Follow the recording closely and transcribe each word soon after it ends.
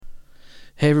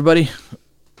Hey, everybody.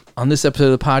 On this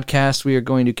episode of the podcast, we are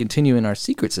going to continue in our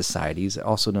secret societies,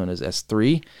 also known as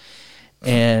S3,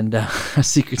 and a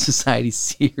secret society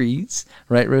series.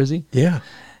 Right, Rosie? Yeah.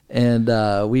 And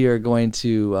we are going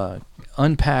to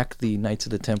unpack the Knights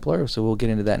of the Templar, so we'll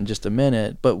get into that in just a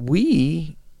minute. But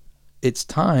it's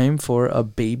time for a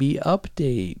baby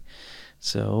update.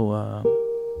 So,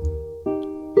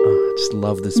 I just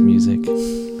love this music.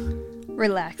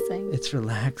 Relaxing. It's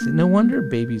relaxing. No wonder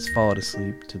babies fall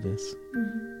asleep to this.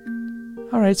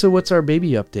 All right, so what's our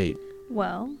baby update?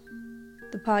 Well,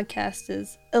 the podcast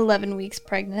is 11 weeks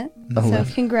pregnant. 11.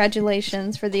 So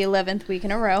congratulations for the 11th week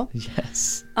in a row.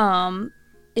 Yes.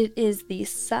 It is the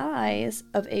size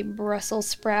of a Brussels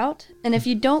sprout. And if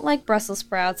you don't like Brussels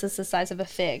sprouts, it's the size of a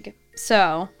fig.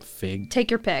 So, Fig.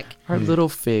 take your pick. Our little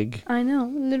fig. I know,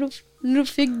 little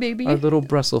fig baby. Our little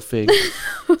Brussels fig.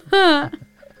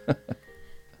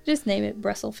 Just name it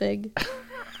Brussels fig.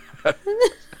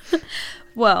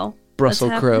 Well,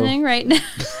 Brussels what's crow. happening right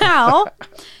now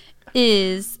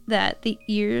is that the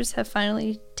ears have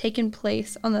finally taken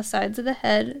place on the sides of the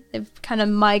head. They've kind of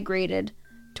migrated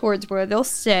towards where they'll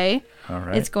stay. All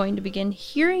right. It's going to begin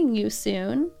hearing you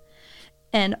soon.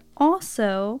 And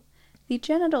also, the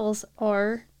genitals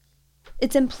are...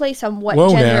 It's in place on what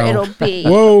gender it'll be.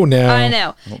 Whoa, now. I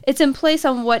know. It's in place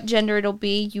on what gender it'll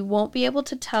be. You won't be able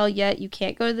to tell yet. You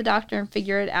can't go to the doctor and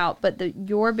figure it out. But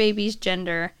your baby's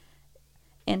gender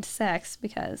and sex,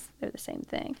 because they're the same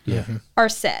thing, are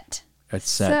set. It's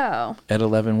set So, at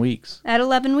 11 weeks. at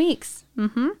 11 weeks.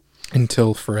 Mm-hmm.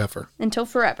 Until forever. Until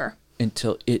forever.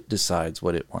 Until it decides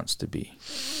what it wants to be.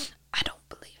 I don't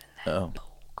believe in that. Oh.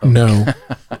 No.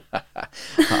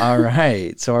 All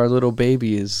right. So our little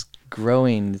baby is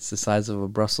growing. It's the size of a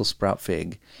Brussels sprout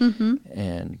fig. Mm-hmm.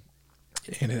 And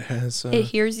And it has... It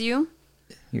hears you.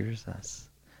 here's us.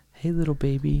 Hey, little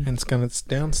baby. and it's got its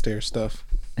downstairs stuff.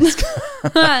 Almost.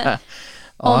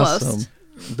 Awesome.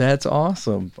 That's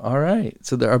awesome. All right.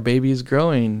 So our baby is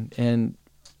growing, and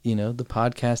the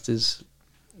podcast is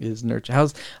nurtured.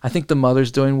 I think the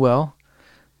mother's doing well.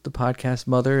 The podcast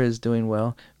mother is doing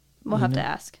well. We'll have to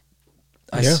ask.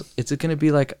 Is it going to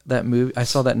be like that movie? I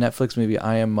saw that Netflix movie,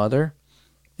 I Am Mother,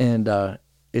 and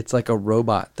it's like a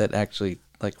robot that actually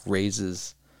like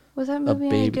raises. Was that movie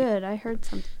any baby. good? I heard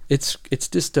something. It's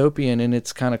dystopian, and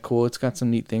it's kind of cool. It's got some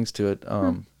neat things to it.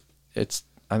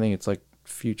 I think it's like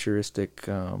futuristic.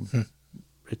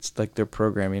 It's like they're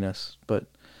programming us, but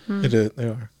They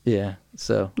are. yeah.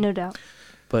 So, No doubt.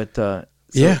 but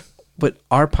Yeah. But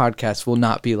our podcast will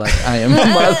not be like I Am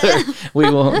a Mother. We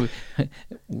won't.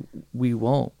 We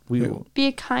won't. We will. Be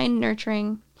a kind,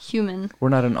 nurturing human. We're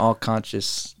not an all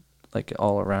conscious, like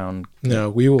all around. No,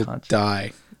 we will Conscious.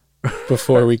 die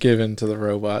before we give in to the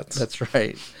robots. That's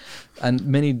right. And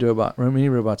many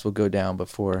robots will go down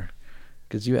before,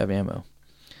 because you have ammo.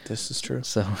 This is true.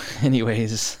 So,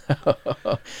 anyways, all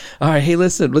right. Hey,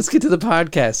 listen. Let's get to the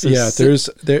podcast.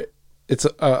 So It's.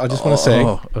 I just want to say.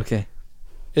 Oh, okay.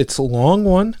 It's a long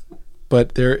one,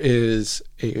 but there is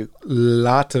a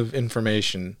lot of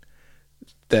information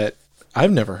that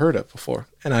I've never heard of before,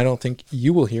 and I don't think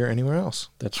you will hear anywhere else.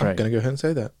 That's I'm right. going to go ahead and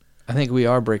say that. I think we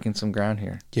are breaking some ground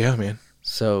here. Yeah, man.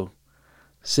 So,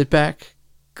 sit back,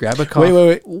 grab a coffee.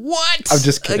 Wait. What? I'm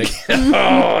just kidding.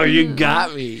 Oh, you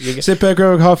got me. Sit back,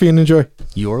 grab a coffee, and enjoy.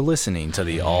 You're listening to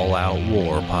the All Out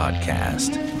War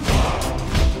podcast.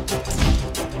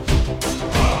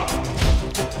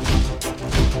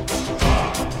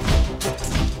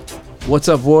 What's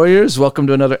up, Warriors? Welcome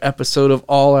to another episode of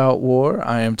All Out War.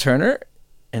 I am Turner,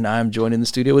 and I'm joined in the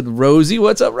studio with Rosie.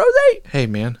 What's up, Rosie? Hey,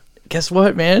 man. Guess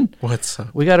what, man? What's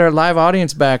up? We got our live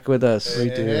audience back with us. We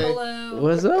do. Hello.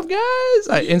 What's up, guys?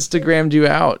 I Instagrammed you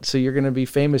out, so you're going to be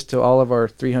famous to all of our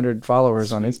 300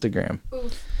 followers on Instagram.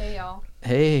 Oof. Hey, y'all.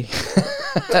 Hey.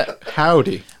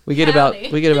 Howdy. We get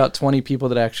Howdy. about 20 people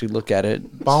that actually look at it. so-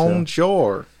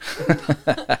 Bonjour.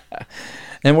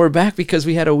 And we're back because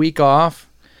we had a week off.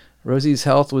 Rosie's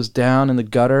health was down in the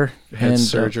gutter. Had and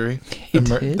surgery did?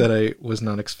 that I was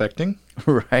not expecting,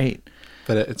 Right.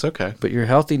 but it's okay. But you're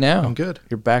healthy now. I'm good.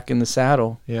 You're back in the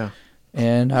saddle. Yeah.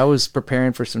 And I was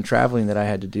preparing for some traveling that I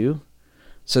had to do.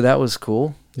 So that was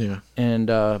cool. Yeah. And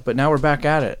but now we're back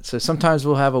at it. So sometimes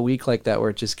we'll have a week like that where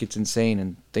it just gets insane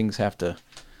and things have to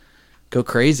go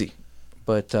crazy.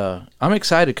 But I'm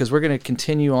excited because we're going to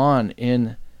continue on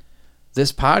in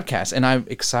this podcast. And I'm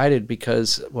excited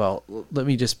because, well, let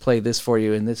me just play this for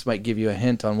you, and this might give you a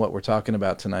hint on what we're talking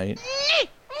about tonight.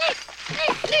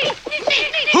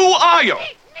 Who are you?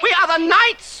 We are the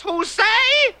knights who say...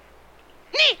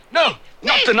 No,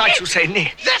 not the knights who say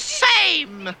nay. The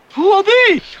same. Who are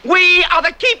they? We are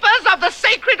the keepers of the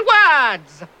sacred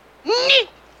words. ni,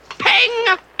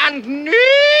 peng, and ni,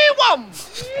 wom.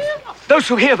 Those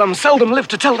who hear them seldom live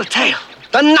to tell the tale.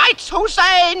 The knights who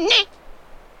say ni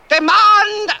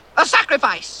demand a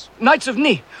sacrifice. Knights of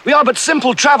Ni, we are but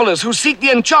simple travelers who seek the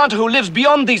enchanter who lives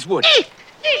beyond these woods.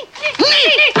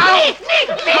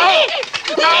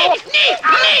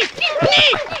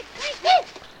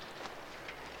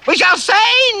 We shall say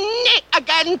ni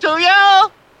again to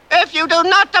you if you do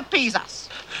not appease us.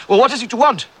 Well, what is it you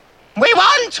want? We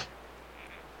want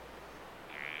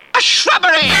a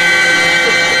shrubbery.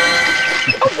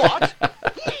 What?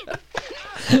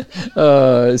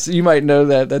 So you might know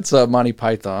that. That's Monty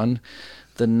Python.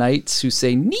 The knights who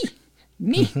say "ni,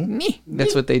 ni, ni."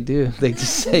 That's what they do. They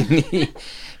just say "ni,"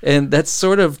 and that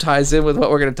sort of ties in with what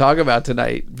we're going to talk about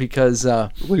tonight because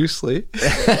Loosely.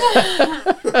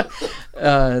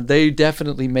 they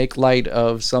definitely make light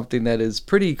of something that is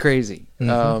pretty crazy.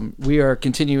 We are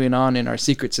continuing on in our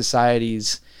Secret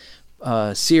Societies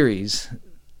series.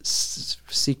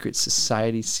 Secret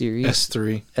Society series.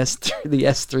 S3. The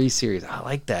S3 series. I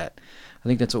like that. I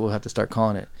think that's what we'll have to start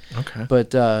calling it. Okay.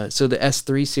 But so the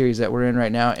S3 series that we're in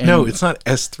right now. And No, it's not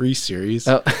S3 series.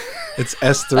 Oh. It's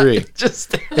S3.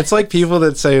 Just It's like people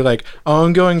that say like, "Oh,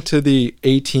 I'm going to the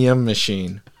ATM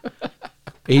machine."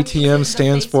 ATM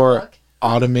stands for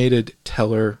automated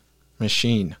teller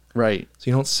machine. right. So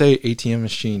you don't say ATM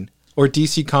machine. Or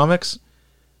DC Comics,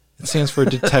 it stands for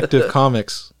Detective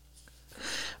Comics.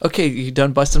 Okay, you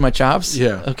done busting my chops?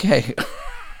 Yeah. Okay.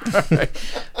 All right.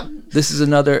 This is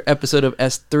another episode of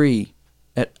S3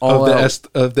 at All Out.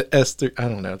 Of the S3. I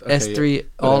don't know. Okay, S3 yeah,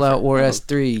 All whatever. Out War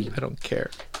S3. I don't care.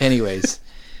 Anyways,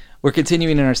 we're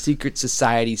continuing in our Secret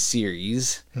Society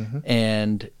series,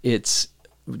 and it's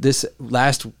the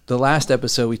last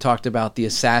episode we talked about the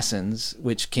assassins,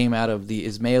 which came out of the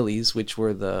Ismailis, which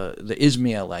were the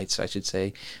Ismailites, I should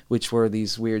say, which were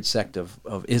these weird sect of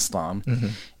Islam,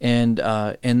 and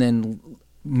then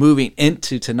moving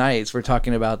into tonight's, we're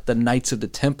talking about the Knights of the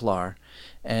Templar.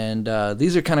 And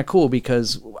these are kind of cool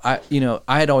because I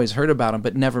had always heard about them,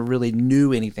 but never really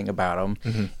knew anything about them.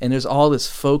 And there's all this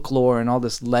folklore and all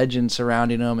this legend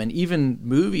surrounding them, and even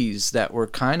movies that were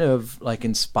kind of like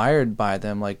inspired by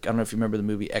them. Like I don't know if you remember the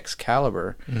movie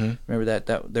Excalibur. Remember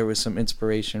that there was some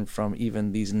inspiration from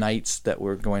even these knights that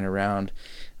were going around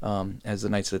as the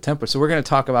Knights of the Templar. So we're going to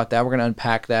talk about that. We're going to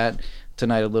unpack that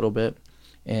tonight a little bit,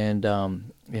 and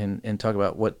talk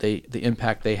about what the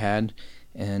impact they had.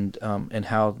 And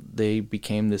how they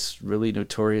became this really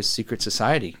notorious secret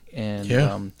society.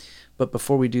 And but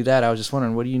before we do that, I was just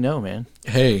wondering, what do you know, man?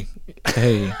 Hey.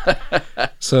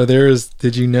 So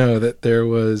did you know that there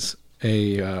was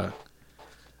a,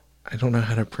 I don't know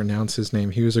how to pronounce his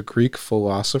name. He was a Greek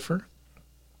philosopher.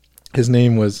 His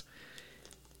name was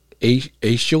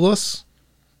Aeschylus.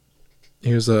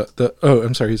 He was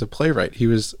he's a playwright. He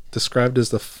was described as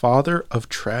the father of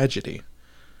tragedy.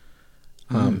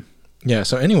 Yeah,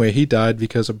 so anyway, he died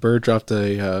because a bird dropped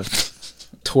a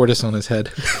tortoise on his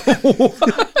head.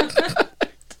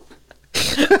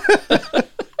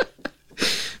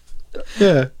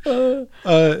 Yeah.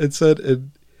 It said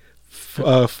in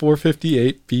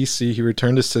 458 BC, he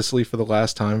returned to Sicily for the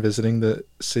last time, visiting the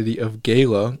city of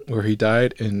Gela, where he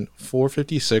died in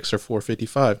 456 or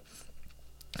 455.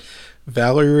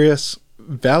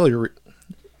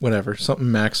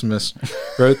 Maximus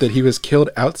wrote that he was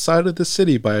killed outside of the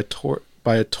city by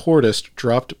a tortoise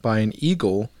dropped by an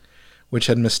eagle, which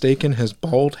had mistaken his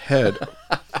bald head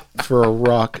for a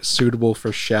rock suitable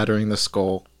for shattering the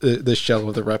shell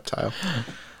of the reptile.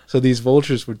 So these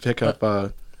vultures would pick up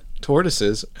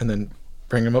tortoises and then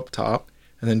bring them up top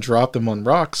and then drop them on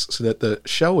rocks so that the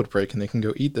shell would break and they can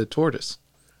go eat the tortoise.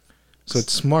 So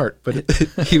it's smart, but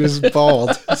he was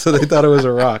bald, so they thought it was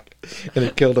a rock, and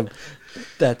it killed him.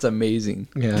 That's amazing.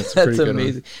 Yeah, it's That's pretty good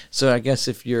amazing. So I guess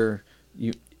if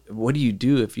what do you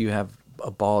do if you have a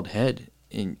bald head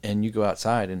and you go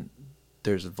outside and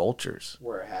there's vultures?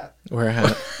 Wear a hat.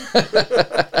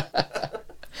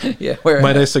 Yeah.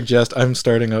 Might I suggest I'm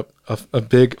starting up a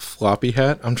big floppy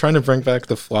hat? I'm trying to bring back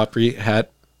the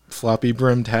floppy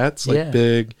brimmed hats, like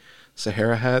big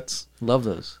Sahara hats. Love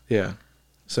those. Yeah.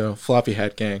 So floppy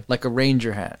hat gang. Like a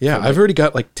ranger hat. Yeah, I've already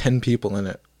got like 10 people in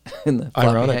it. In the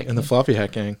floppy hat in the floppy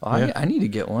hat gang. Oh, Yeah. I need to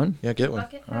get one. Yeah, get one.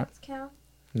 Bucket hats count?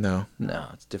 No. No,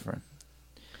 it's different.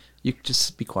 You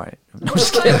just be quiet. I'm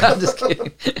just kidding. I'm just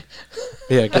kidding.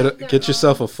 Yeah, get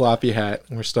yourself a floppy hat.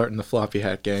 We're starting the floppy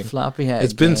hat gang. Floppy hat.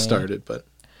 It's been gang. started, but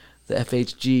The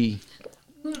FHG.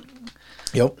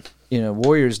 yep.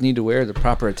 Warriors need to wear the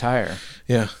proper attire.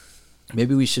 Yeah,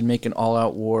 Maybe we should make an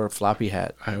all-out war floppy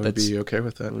hat. I would be okay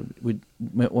with that. We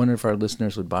wonder if our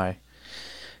listeners would buy.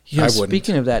 You know, I wouldn't.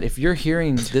 speaking of that, if you're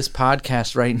hearing this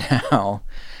podcast right now,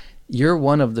 you're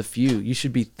one of the few. You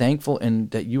should be thankful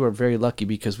and that you are very lucky,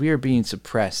 because we are being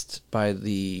suppressed by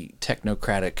the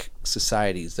technocratic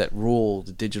societies that rule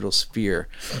the digital sphere.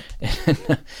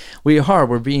 And we are.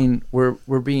 We're being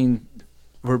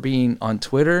on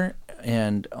Twitter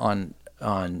and on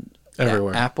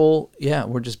Everywhere. Apple. Yeah,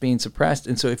 we're just being suppressed.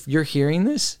 And so if you're hearing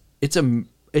this, it's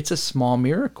a small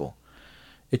miracle.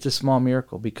 It's a small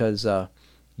miracle because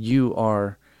you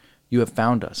have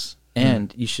found us,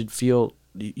 and you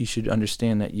should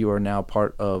understand that you are now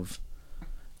part of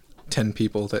 10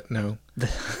 people that know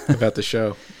about the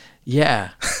show.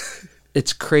 Yeah.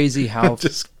 It's crazy how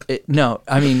no,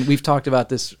 I mean, we've talked about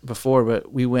this before,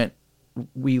 but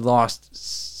we lost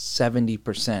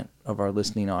 70% of our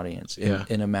listening audience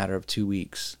in a matter of 2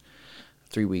 weeks,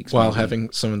 3 weeks. While maybe.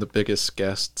 having some of the biggest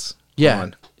guests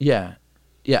on.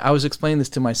 Yeah, I was explaining this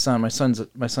to my son. My son's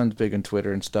big on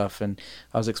Twitter and stuff, and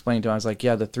I was explaining to him. I was like,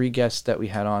 "Yeah, the 3 guests that we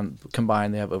had on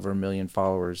combined, they have over 1 million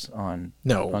followers on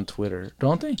Twitter,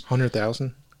 don't they?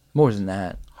 100,000? More than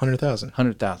that. 100,000.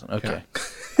 100,000. Okay,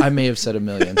 I may have said 1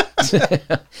 million,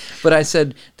 but I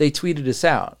said they tweeted us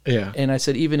out. Yeah, and I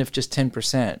said even if just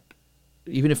 10%,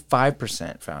 even if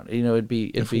 5% found, it'd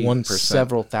be 1%.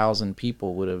 Several thousand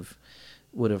people would have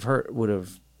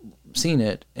seen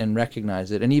it and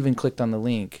recognized it and even clicked on the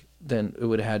link, then we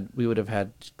would have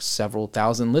had several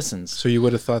thousand listens. So you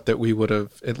would have thought that we would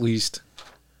have at least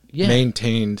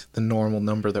maintained the normal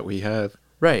number that we have.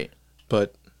 Right.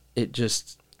 But it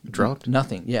just dropped.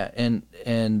 Nothing. Yeah.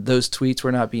 And those tweets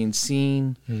were not being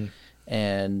seen.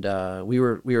 And we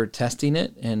were testing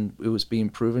it, and it was being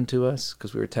proven to us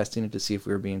because we were testing it to see if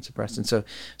we were being suppressed. And so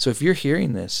if you're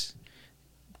hearing this,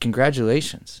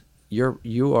 congratulations.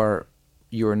 You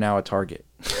are now a target.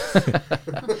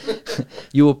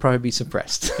 You will probably be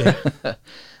suppressed. Yeah.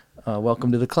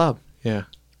 Welcome to the club. Yeah.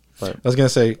 But I was going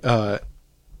to say,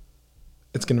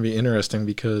 it's going to be interesting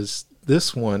because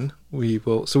this one we've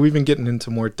been getting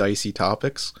into more dicey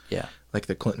topics. Yeah. Like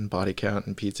the Clinton body count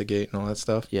and Pizzagate and all that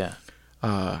stuff. Yeah.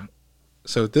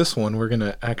 So this one we're going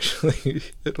to actually,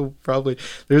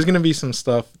 there's going to be some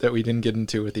stuff that we didn't get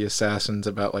into with the assassins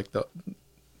about like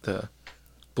the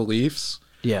beliefs.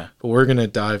 Yeah. But we're going to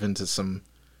dive into some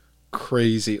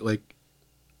crazy, like,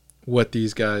 what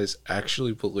these guys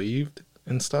actually believed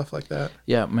and stuff like that.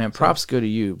 Yeah, man, props go to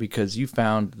you because you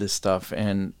found this stuff,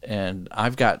 and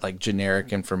I've got, like,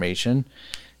 generic information.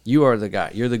 You are the guy.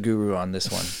 You're the guru on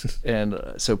this one. And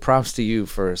so props to you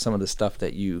for some of the stuff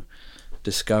that you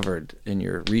discovered in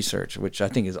your research, which I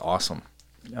think is awesome.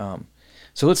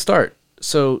 So let's start.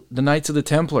 So the Knights of the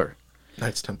Templar.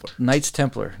 Knights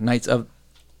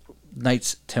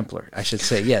Templar, I should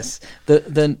say. Yes.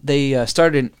 They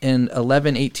started in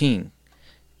 1118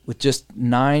 with just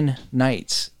 9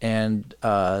 knights, and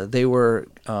they were.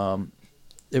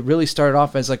 It really started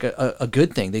off as like a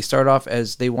good thing. They started off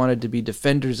as they wanted to be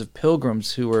defenders of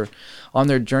pilgrims who were on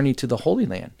their journey to the Holy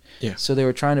Land. Yeah. So they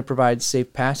were trying to provide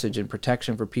safe passage and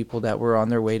protection for people that were on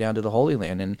their way down to the Holy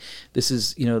Land. And this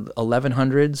is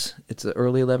 1100s. It's the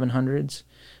early 1100s.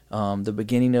 The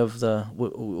beginning of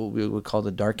what we would call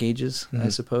the Dark Ages, I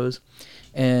suppose.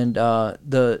 And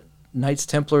the Knights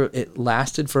Templar, it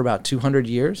lasted for about 200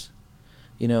 years,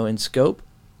 in scope.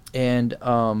 And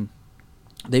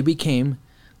they became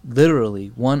literally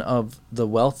one of the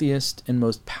wealthiest and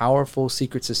most powerful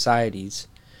secret societies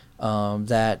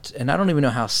and I don't even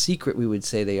know how secret we would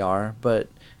say they are, but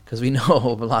because we know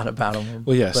a lot about them.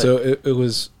 Well, yeah, so it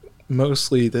was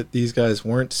mostly that these guys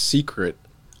weren't secret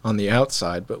on the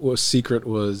outside, but what was secret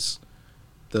was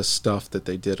the stuff that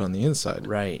they did on the inside.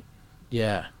 Right.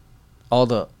 Yeah. All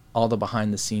the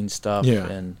behind the scenes stuff. Yeah.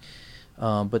 And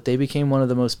but they became one of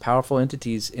the most powerful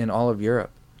entities in all of Europe.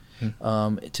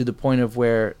 To the point of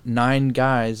where 9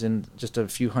 guys in just a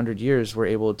few hundred years were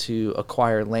able to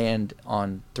acquire land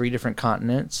on 3 different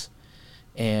continents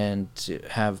and to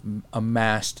have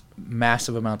amassed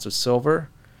massive amounts of silver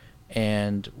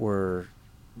and were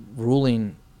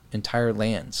ruling entire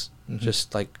lands,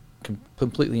 just like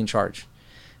completely in charge.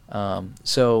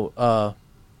 So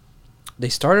they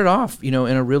started off, in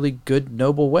a really good,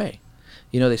 noble way.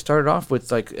 They started off with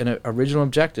like an original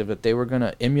objective that they were going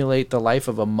to emulate the life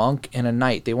of a monk and a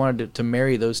knight. They wanted to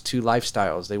marry those 2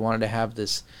 lifestyles. They wanted to have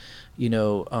this,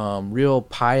 real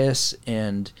pious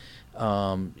and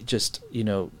just,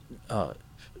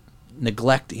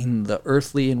 neglecting the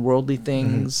earthly and worldly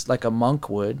things like a monk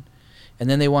would. And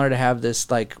then they wanted to have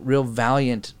this like real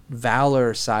valiant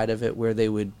valor side of it where they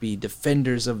would be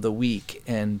defenders of the weak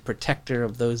and protector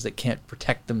of those that can't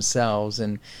protect themselves.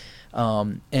 And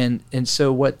And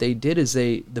so what they did is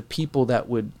the people that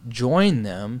would join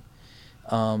them,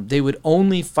 they would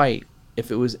only fight if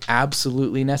it was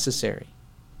absolutely necessary.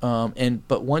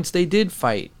 But once they did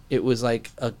fight, it was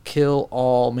like a kill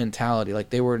all mentality. Like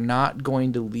they were not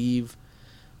going to leave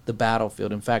the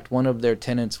battlefield. In fact, one of their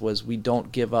tenets was, we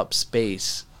don't give up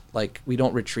space. Like we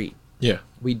don't retreat. Yeah.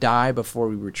 We die before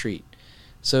we retreat.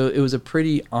 So it was a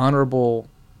pretty honorable,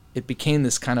 it became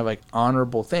this kind of like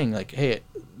honorable thing. Like, hey,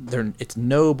 it's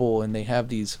noble, and they have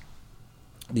these,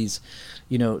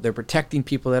 they're protecting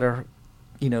people that are,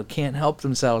 can't help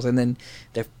themselves, and then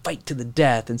they fight to the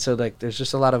death. And so like there's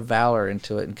just a lot of valor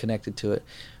into it and connected to it.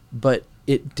 But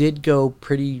it did go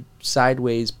pretty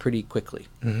sideways pretty quickly.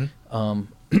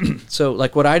 So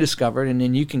like what I discovered, and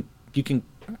then you can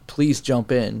please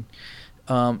jump in.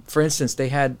 For instance, they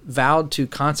had vowed to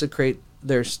consecrate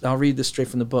their, I'll read this straight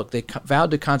from the book. They vowed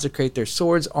to consecrate their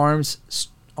swords, arms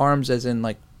as in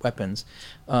like weapons,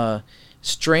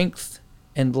 strength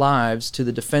and lives to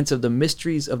the defense of the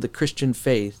mysteries of the Christian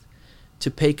faith, to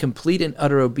pay complete and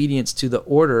utter obedience to the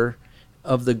order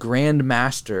of the Grand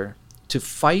Master, to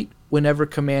fight whenever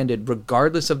commanded,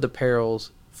 regardless of the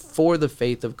perils, for the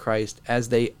faith of Christ as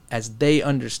they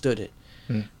understood it.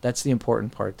 That's the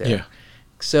important part there. Yeah.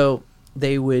 So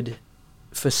they would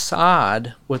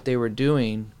facade what they were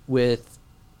doing with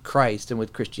Christ and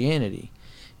with Christianity.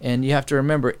 And you have to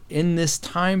remember, in this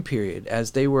time period,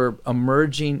 as they were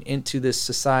emerging into this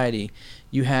society,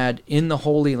 you had in the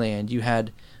Holy Land, you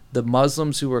had the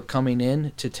Muslims who were coming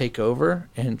in to take over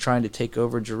and trying to take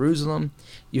over Jerusalem.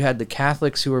 You had the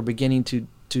Catholics who were beginning to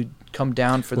come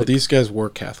down for these guys were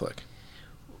Catholic.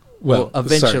 Well,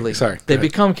 eventually, sorry they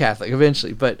become Catholic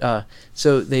eventually. But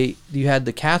so you had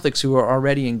the Catholics who were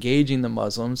already engaging the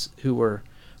Muslims who were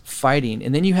fighting,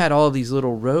 and then you had all of these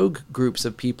little rogue groups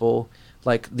of people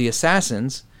like the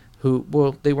assassins, who,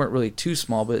 well, they weren't really too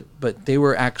small, but they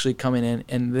were actually coming in,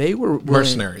 and they were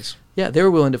mercenaries. Yeah, they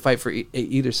were willing to fight for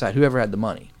either side. Whoever had the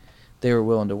money, they were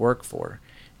willing to work for.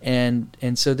 And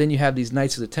so then you have these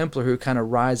Knights of the Templar who kind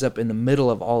of rise up in the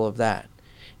middle of all of that.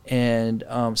 And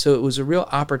so it was a real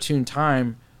opportune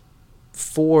time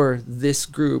for this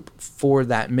group for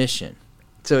that mission.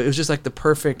 So it was just like the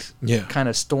perfect kind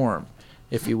of storm,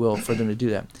 if you will, for them to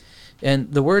do that.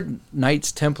 And the word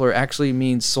Knights Templar actually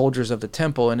means soldiers of the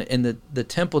temple. And the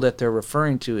temple that they're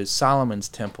referring to is Solomon's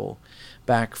temple,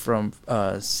 back from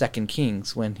 2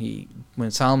 Kings,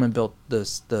 when Solomon built the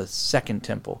second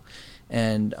temple.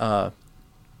 And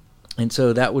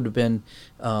so that would have been,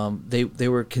 they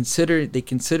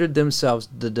considered themselves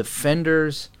the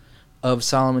defenders of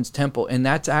Solomon's temple, and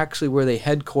that's actually where they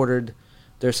headquartered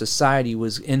their society,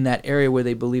 was in that area where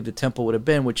they believed the temple would have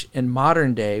been, which in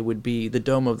modern day would be the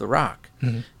Dome of the Rock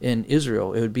in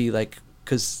Israel. It would be like,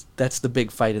 because that's the big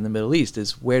fight in the Middle East,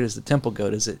 is where does the temple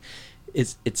go?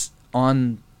 It's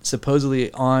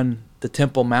supposedly on the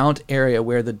Temple Mount area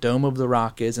where the Dome of the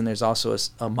Rock is, and there's also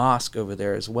a mosque over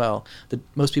there as well.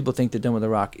 Most people think the Dome of the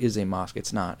Rock is a mosque.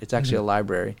 It's not. It's actually a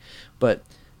library. But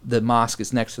the mosque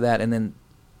is next to that, and then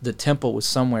the temple was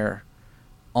somewhere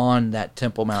on that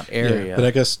Temple Mount area. Yeah, but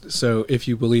I guess, so if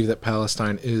you believe that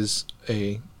Palestine is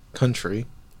a country,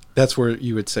 that's where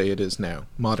you would say it is now,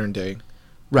 modern day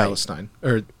Palestine.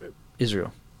 Or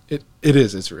Israel. It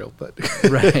is Israel, but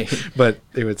right. But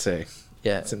they would say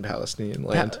it's in Palestinian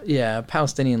land.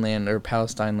 Palestinian land, or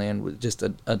Palestine land, was just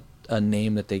a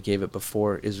name that they gave it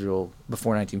before Israel,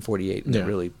 before 1948, and it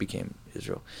really became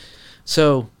Israel.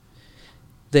 So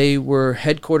they were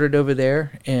headquartered over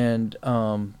there, and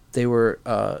they were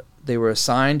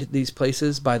assigned these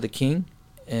places by the king,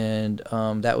 and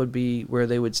that would be where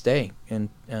they would stay, and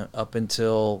up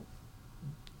until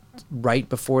right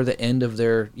before the end of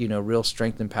their real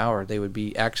strength and power. They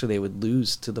would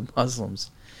lose to the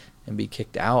Muslims and be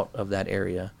kicked out of that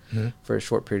area for a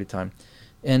short period of time.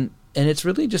 And it's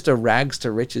really just a rags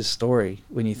to riches story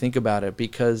when you think about it,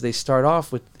 because they start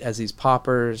off as these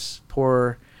paupers,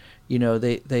 poor,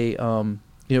 they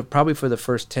probably for the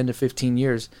first 10 to 15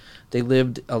 years, they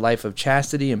lived a life of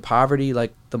chastity and poverty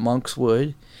like the monks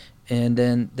would. And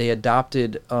then they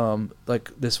adopted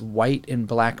like this white and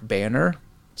black banner.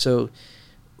 So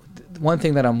one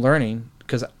thing that I'm learning,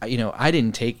 because I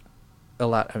didn't take a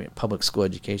lot, public school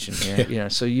education here,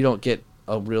 so you don't get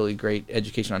a really great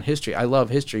education on history. I love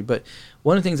history, but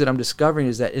one of the things that I'm discovering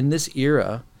is that in this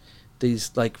era, these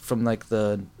from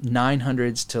the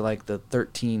 900s to the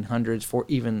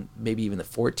 1300s, maybe even the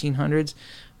 1400s,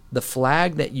 the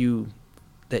flag that you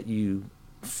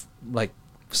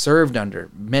served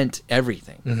under meant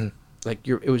everything.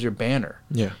 It was your banner.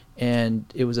 Yeah. And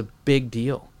it was a big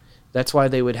deal. That's why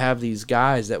they would have these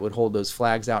guys that would hold those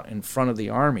flags out in front of the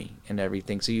army and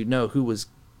everything, so you'd know who was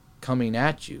coming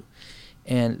at you.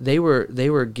 And they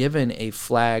were given a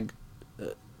flag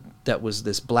that was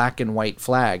this black and white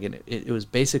flag, and it was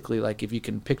basically like, if you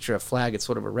can picture a flag, it's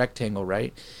sort of a rectangle,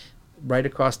 right? Right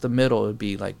across the middle, it would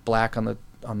be like black on the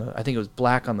I think it was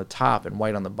black on the top and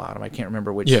white on the bottom. I can't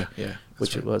remember which it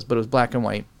was, but it was black and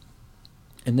white.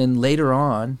 And then later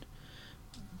on,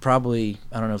 probably,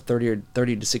 I don't know,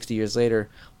 30 to 60 years later,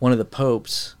 one of the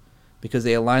popes, because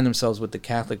they align themselves with the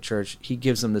Catholic Church, he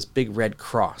gives them this big red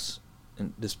cross,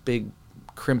 and this big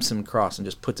crimson cross, and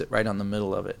just puts it right on the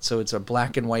middle of it. So it's a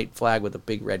black and white flag with a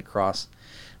big red cross.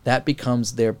 That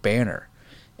becomes their banner.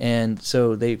 And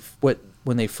so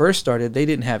when they first started, they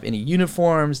didn't have any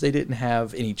uniforms, they didn't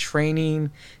have any training.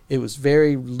 It was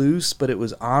very loose, but it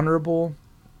was honorable.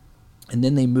 And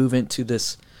then they move into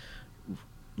this,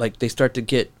 like, they start to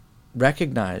get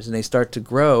recognized, and they start to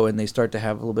grow, and they start to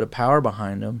have a little bit of power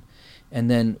behind them. And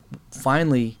then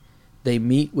finally they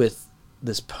meet with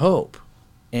this pope,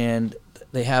 and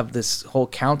they have this whole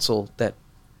council that,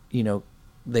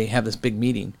 they have this big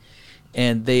meeting,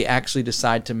 and they actually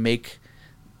decide to make,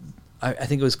 I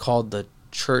think it was called the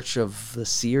Church of the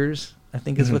Seers, I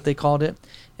think is what they called it.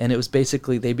 And it was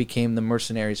basically, they became the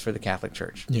mercenaries for the Catholic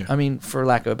Church. Yeah. I mean, for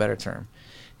lack of a better term.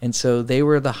 And so they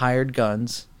were the hired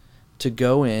guns to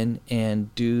go in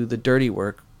and do the dirty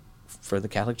work for the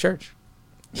Catholic Church.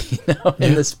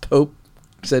 And this Pope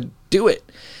said, do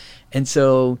it. And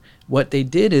so what they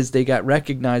did is they got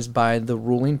recognized by the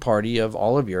ruling party of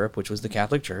all of Europe, which was the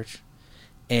Catholic Church.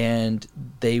 And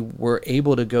they were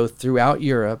able to go throughout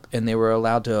Europe, and they were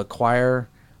allowed to acquire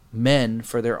men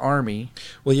for their army.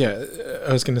 Well, yeah,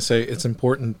 I was going to say it's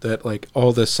important that, like,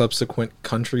 all the subsequent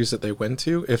countries that they went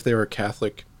to, if they were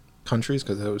Catholic countries,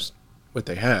 because that was what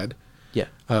they had,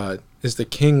 is the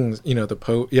kings, the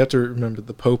Pope. You have to remember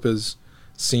the Pope is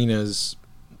seen as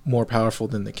more powerful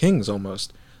than the kings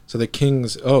almost. So the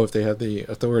kings, if they have the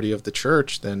authority of the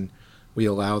church, then we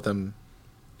allow them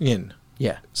in.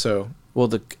 Yeah. So... Well,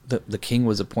 the king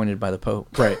was appointed by the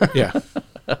Pope. Right, yeah.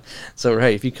 So,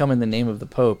 right, if you come in the name of the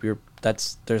Pope,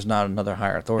 there's not another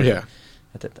higher authority. Yeah.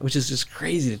 Which is just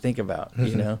crazy to think about,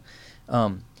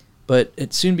 But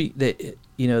it soon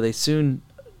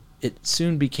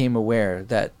became aware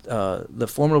that the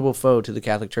formidable foe to the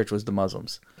Catholic Church was the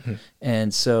Muslims. Mm-hmm.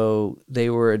 And so they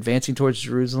were advancing towards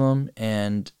Jerusalem,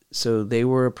 and so they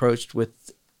were approached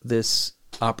with this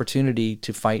opportunity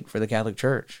to fight for the Catholic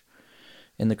Church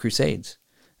in the Crusades,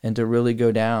 and to really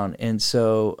go down. And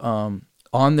so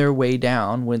on their way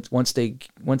down, once they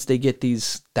get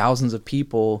these thousands of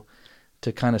people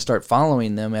to kind of start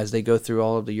following them as they go through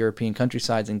all of the European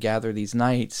countrysides and gather these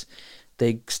knights,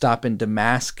 they stop in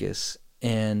Damascus,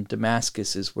 and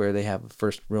Damascus is where they have the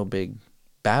first real big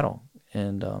battle,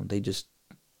 and they just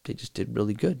did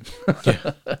really good.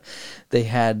 Yeah. They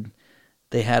had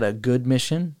a good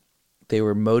mission, they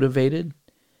were motivated,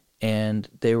 and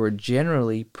they were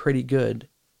generally pretty good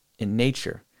in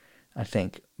nature, I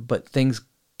think. But things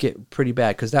get pretty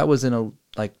bad, because that was in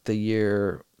the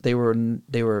year they were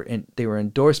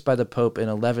endorsed by the Pope in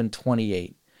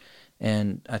 1128,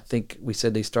 and I think we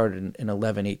said they started in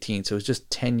 1118. So it was just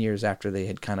 10 years after they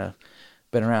had kind of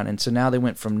been around. And so now they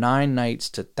went from 9 knights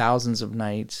to thousands of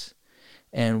knights,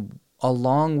 and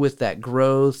along with that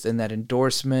growth and that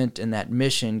endorsement and that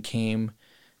mission came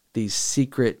these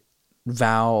secret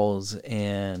vows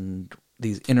and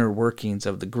these inner workings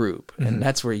of the group. Mm-hmm. And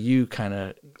that's where you kind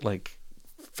of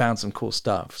found some cool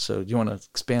stuff. So do you want to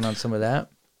expand on some of that?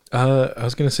 I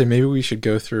was going to say, maybe we should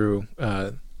go through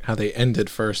how they ended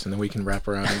first, and then we can wrap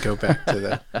around and go back to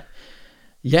that.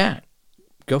 Yeah,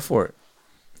 go for it.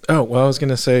 Oh, well, I was going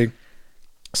to say,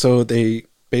 so they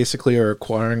basically are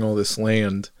acquiring all this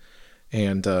land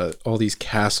and all these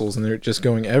castles, and they're just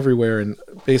going everywhere. And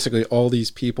basically all these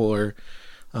people are,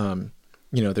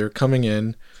 they're coming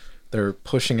in, they're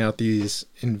pushing out these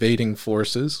invading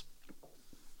forces,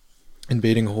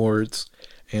 invading hordes,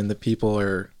 and the people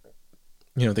are,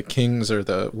 the kings or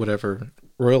the whatever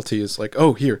royalty is like,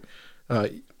 oh, here,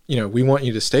 we want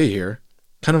you to stay here.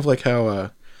 Kind of like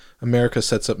how America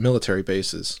sets up military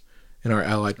bases in our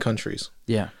allied countries.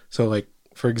 Yeah. So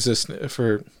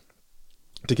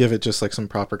to give it just like some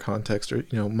proper context, or,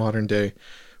 modern day,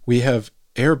 we have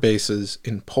air bases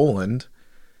in Poland,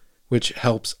 which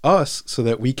helps us so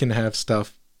that we can have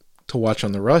stuff to watch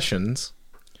on the Russians.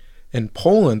 And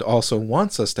Poland also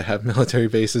wants us to have military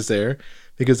bases there,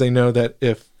 because they know that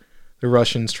if the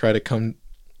Russians try to come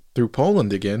through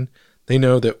Poland again, they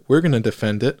know that we're going to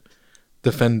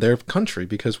defend their country,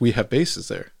 because we have bases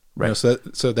there. Right. So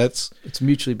that's it's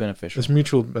mutually beneficial. It's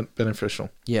mutually beneficial.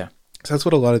 Yeah. So that's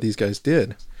what a lot of these guys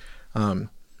did. And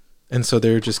so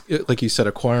they're just, like you said,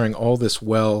 acquiring all this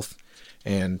wealth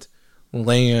and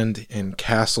land and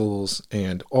castles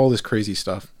and all this crazy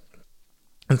stuff.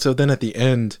 And so then at the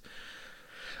end,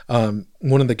 one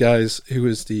of the guys who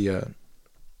was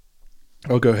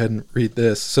I'll go ahead and read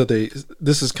this. So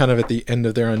this is kind of at the end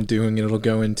of their undoing, and it'll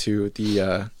go into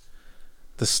the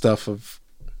stuff of,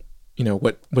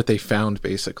 what they found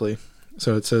basically.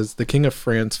 So it says, the King of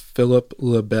France, Philip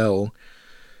le Bel,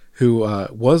 who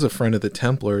was a friend of the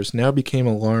Templars, now became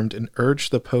alarmed and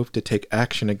urged the Pope to take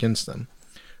action against them.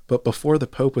 But before the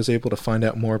Pope was able to find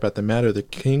out more about the matter, the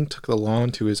king took the law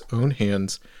into his own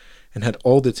hands and had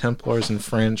all the Templars in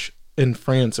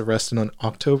France arrested on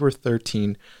October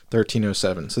 13,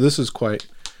 1307. So this is quite,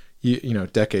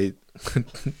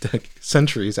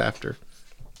 centuries after.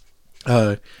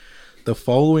 The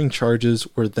following charges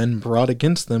were then brought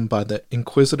against them by the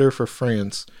Inquisitor for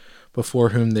France, before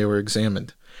whom they were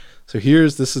examined. So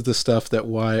this is the stuff that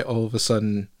why all of a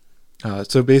sudden,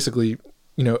 so basically,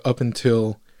 up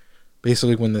until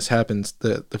basically when this happens,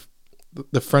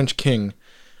 the French king,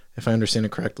 if I understand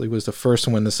it correctly, was the first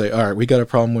one to say, all right, we got a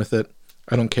problem with it.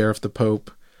 I don't care if the Pope,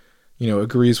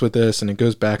 agrees with this, and it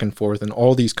goes back and forth, and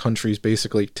all these countries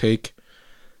basically take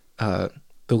the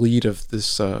lead of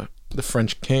this the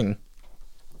French king,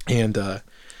 and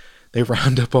they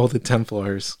round up all the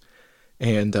Templars,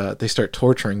 and they start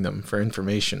torturing them for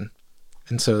information.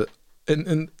 And so,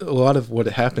 and a lot of what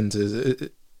happens is,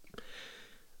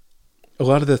 a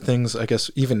lot of the things, I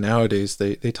guess, even nowadays,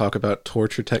 they talk about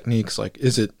torture techniques, like,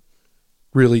 is it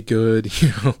really good,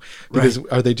 because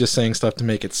right. Are they just saying stuff to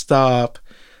make it stop?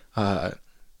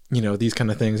 These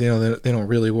kind of things, they don't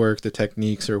really work, the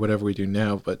techniques or whatever we do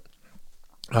now. But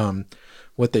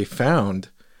what they found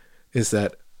is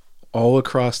that all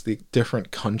across the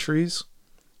different countries,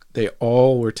 they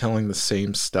all were telling the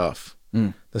same stuff,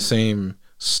 the same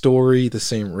story, the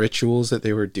same rituals that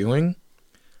they were doing,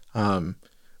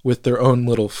 with their own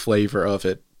little flavor of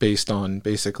it, based on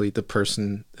basically the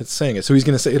person that's saying it. So he's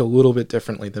going to say it a little bit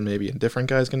differently than maybe a different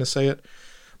guy's going to say it,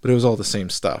 but it was all the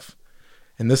same stuff.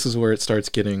 And this is where it starts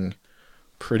getting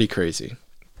pretty crazy.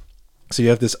 So you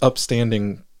have this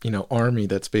upstanding, army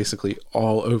that's basically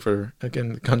all over,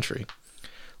 again, the country.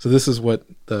 So this is what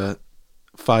the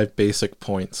 5 basic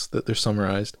points that they're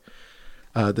summarized.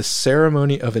 The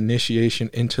ceremony of initiation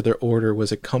into their order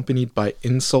was accompanied by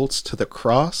insults to the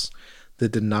cross, the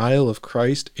denial of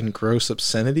Christ in gross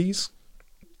obscenities,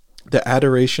 the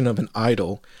adoration of an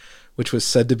idol, which was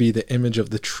said to be the image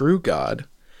of the true God,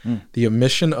 the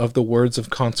omission of the words of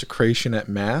consecration at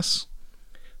Mass,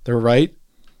 the right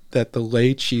that the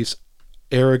lay chiefs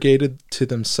arrogated to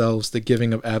themselves the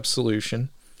giving of absolution,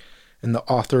 and the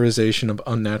authorization of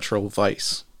unnatural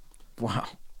vice. Wow.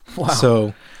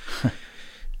 So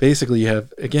basically you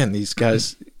have, again, these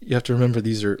guys, you have to remember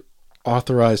these are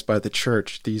authorized by the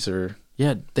church. These are...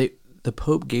 Yeah, the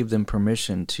Pope gave them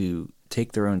permission to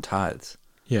take their own tithes.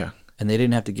 Yeah. And they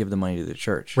didn't have to give the money to the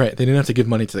church. Right. They didn't have to give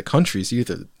money to the countries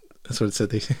either. That's what it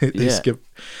said. They skipped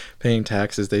paying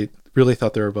taxes. They really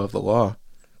thought they were above the law.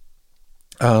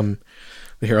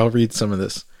 Here, I'll read some of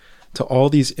this. To all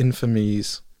these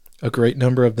infamies, a great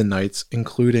number of the knights,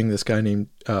 including this guy named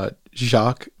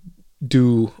Jacques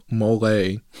du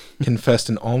Molay, confessed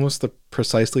in almost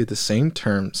precisely the same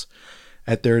terms.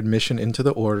 At their admission into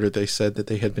the order, they said that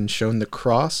they had been shown the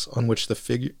cross on which the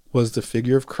figure was the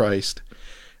figure of Christ,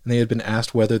 and they had been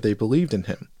asked whether they believed in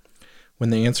him.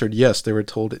 When they answered yes, they were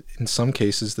told in some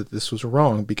cases that this was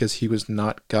wrong because he was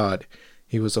not God.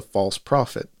 He was a false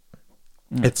prophet.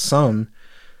 At some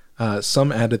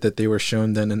added that they were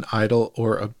shown then an idol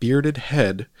or a bearded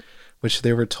head, which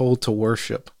they were told to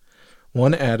worship.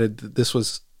 One added that this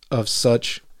was of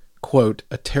such, quote,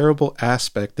 a terrible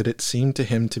aspect that it seemed to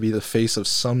him to be the face of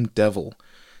some devil,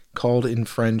 called in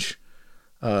French,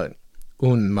 un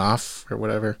maf, or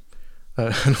whatever. I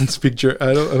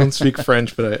don't speak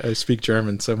French, but I speak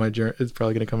German, so my German is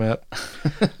probably going to come out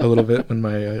a little bit when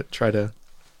I try to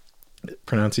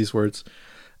pronounce these words.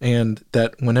 And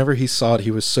that whenever he saw it, he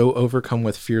was so overcome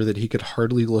with fear that he could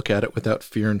hardly look at it without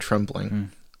fear and trembling.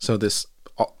 So this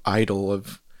idol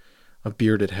of a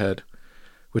bearded head,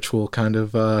 which will kind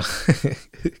of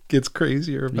gets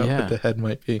crazier about what the head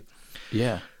might be.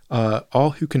 Yeah.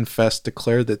 All who confessed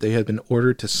declared that they had been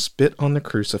ordered to spit on the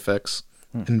crucifix,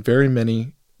 and very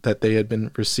many that they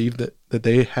had received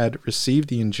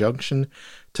the injunction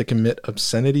to commit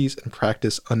obscenities and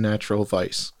practice unnatural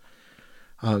vice.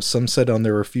 Some said on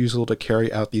their refusal to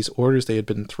carry out these orders, they had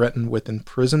been threatened with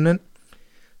imprisonment,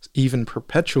 even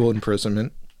perpetual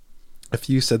imprisonment. A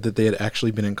few said that they had actually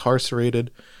been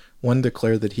incarcerated, One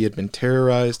declared that he had been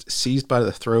terrorized, seized by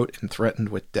the throat, and threatened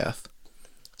with death.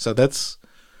 So that's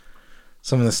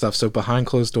some of the stuff. So behind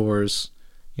closed doors,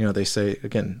 they say,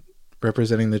 again,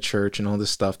 representing the church and all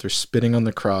this stuff, they're spitting on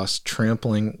the cross,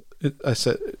 trampling. I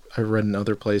read in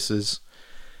other places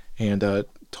and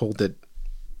told that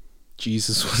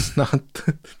Jesus was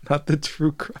not the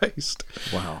true Christ.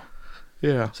 Wow.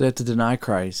 Yeah. So they have to deny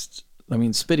Christ. I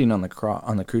mean, spitting on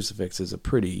the crucifix is a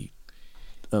pretty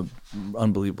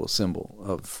unbelievable symbol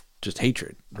of just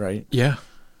hatred, right? Yeah.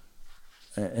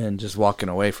 And just walking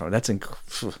away from it.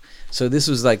 So this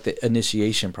was like the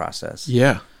initiation process.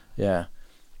 Yeah. Yeah.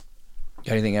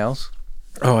 Got anything else?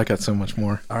 Oh, I got so much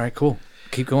more. All right, cool.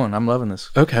 Keep going. I'm loving this.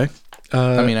 Okay.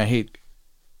 I mean, I hate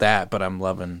that, but I'm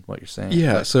loving what you're saying.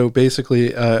 Yeah. So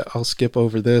basically, I'll skip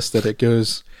over this, that it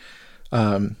goes,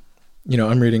 I'm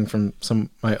reading from some of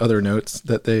my other notes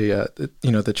that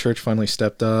the church finally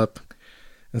stepped up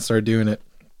and started doing it.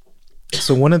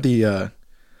 So one of the,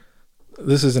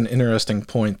 this is an interesting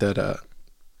point that,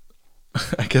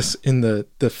 I guess in the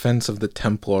defense of the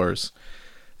Templars,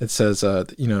 it says,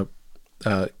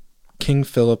 King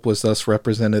Philip was thus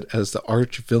represented as the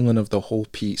arch villain of the whole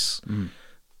piece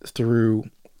through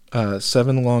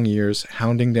 7 long years,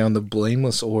 hounding down the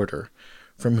blameless order,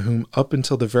 from whom up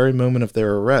until the very moment of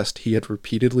their arrest he had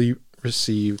repeatedly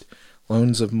received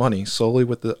loans of money solely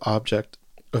with the object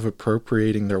of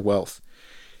appropriating their wealth.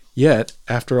 Yet,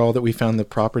 after all, that we found the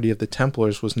property of the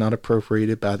Templars was not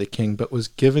appropriated by the king, but was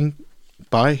given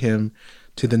by him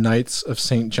to the Knights of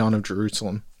St. John of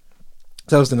Jerusalem.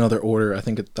 That was another order, I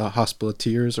think, the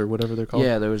Hospitallers or whatever they're called.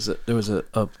 Yeah, there was a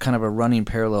kind of a running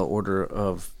parallel order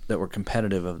of that were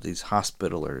competitive of these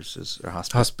Hospitallers or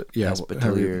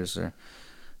Hospitallers,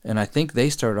 and I think they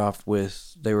started off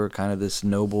with, they were kind of this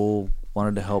noble,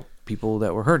 wanted to help people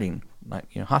that were hurting,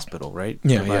 like hospital, right?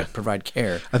 Provide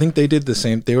care. I think they did the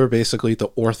same. They were basically the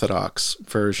Orthodox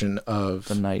version of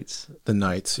the Knights. The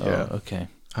Knights, yeah. Oh, okay.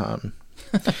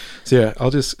 So yeah,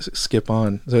 I'll just skip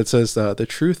on. So it says the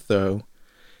truth, though,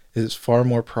 is far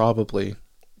more probably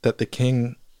that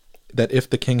if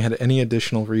the king had any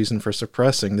additional reason for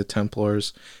suppressing the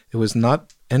Templars, it was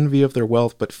not envy of their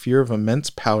wealth, but fear of immense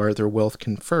power their wealth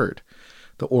conferred.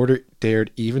 The order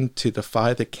dared even to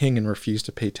defy the king and refuse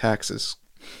to pay taxes.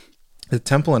 The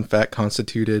temple, in fact,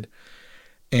 constituted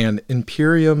an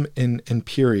imperium in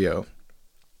imperio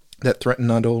that threatened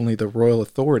not only the royal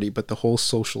authority, but the whole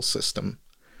social system.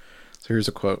 So here's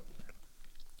a quote.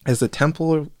 As the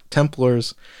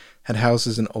Templars had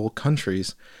houses in old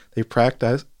countries, they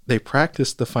practiced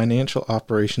the financial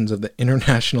operations of the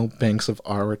international banks of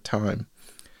our time.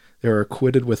 They were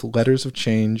acquitted with letters of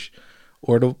change,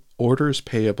 orders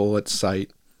payable at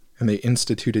sight, and they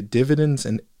instituted dividends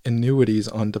and annuities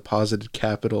on deposited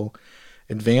capital,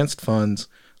 advanced funds,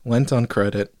 lent on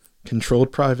credit,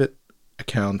 controlled private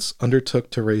accounts, undertook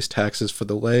to raise taxes for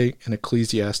the lay and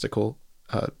ecclesiastical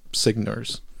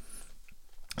signors.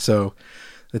 So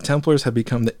the Templars had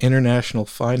become the international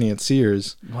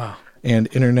financiers and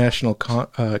international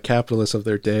capitalists of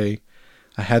their day.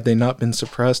 Had they not been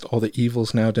suppressed, all the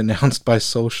evils now denounced by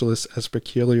socialists as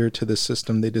peculiar to the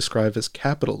system they describe as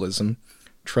capitalism,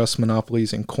 trust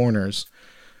monopolies, and corners,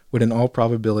 would in all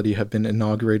probability have been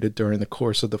inaugurated during the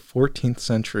course of the 14th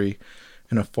century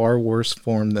in a far worse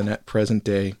form than at present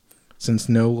day, since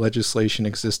no legislation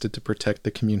existed to protect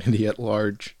the community at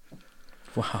large.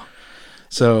 Wow.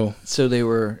 So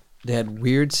they had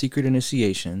weird secret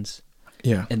initiations.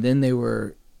 Yeah. And then they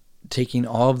were taking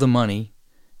all of the money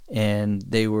and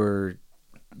they were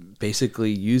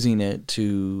basically using it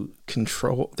to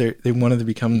control. They wanted to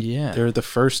become, they're the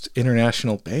first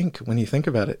international bank when you think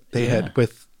about it. They had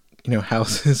with,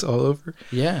 houses all over.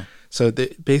 Yeah. So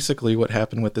basically what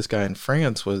happened with this guy in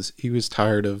France was he was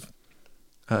tired of,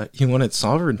 he wanted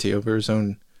sovereignty over his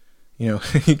own,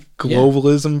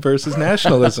 globalism versus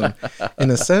nationalism in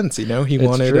a sense, he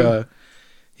wanted,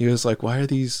 he was like, why are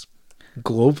these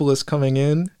globalists coming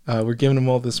in? We're giving them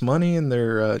all this money and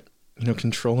they're,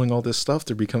 controlling all this stuff.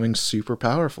 They're becoming super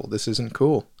powerful. This isn't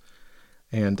cool.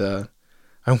 And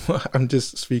I'm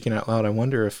just speaking out loud. I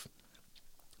wonder if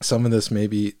some of this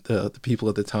maybe the people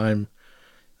at the time,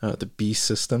 the beast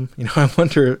system, I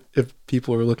wonder if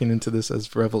people are looking into this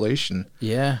as revelation.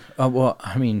 Yeah. Well,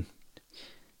 I mean,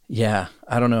 yeah,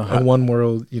 I don't know. A one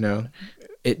world,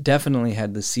 It definitely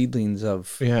had the seedlings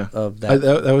of that.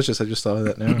 That was I just thought of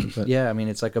that now. But. Yeah, I mean,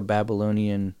 it's like a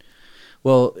Babylonian.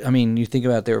 Well, I mean, you think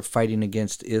about they were fighting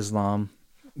against Islam.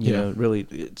 Really,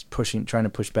 it's trying to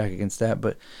push back against that.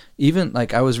 But even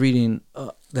like I was reading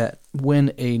that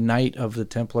when a knight of the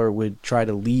Templar would try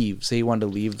to leave, say he wanted to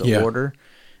leave the order,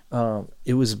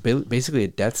 it was basically a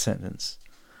death sentence.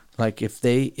 Like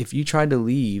if you tried to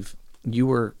leave, you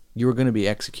were going to be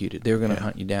executed. They were going to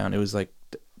hunt you down. It was like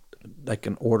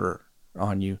an order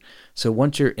on you. So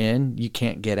once you're in, you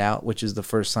can't get out, which is the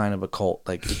first sign of a cult.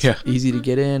 Like it's easy to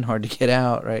get in, hard to get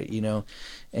out, right? You know,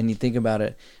 and you think about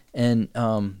it. And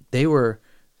they were,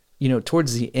 you know,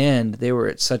 towards the end, they were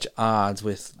at such odds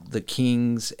with the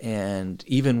kings and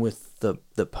even with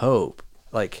the Pope.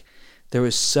 Like there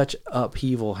was such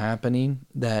upheaval happening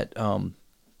that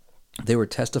they were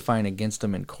testifying against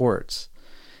them in courts.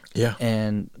 Yeah.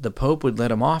 And the Pope would let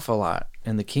them off a lot.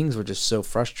 And the kings were just so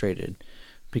frustrated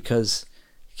because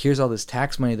here's all this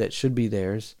tax money that should be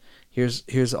theirs.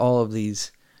 Here's all of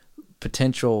these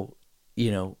potential,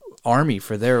 you know, army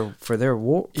for their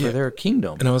war, for their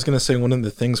kingdom. And I was going to say, one of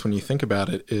the things when you think about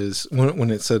it is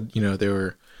when it said, you know, they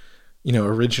were, you know,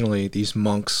 originally these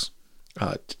monks,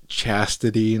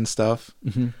 chastity and stuff,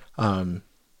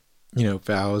 you know,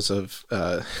 vows of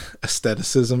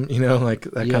asceticism, you know, like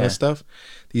that kind of stuff.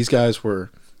 These guys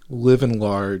were living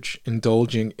large,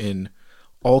 indulging in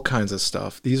all kinds of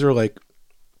stuff. These are like,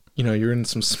 you know, you're in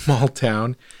some small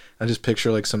town. I just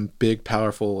picture like some big,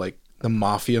 powerful, like the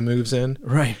mafia moves in.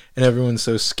 Right. And everyone's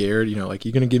so scared, you know, like,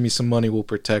 you're going to give me some money, we'll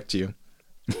protect you.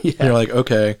 Yeah. And you're like,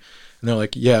 okay. And they're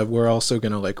like, yeah, we're also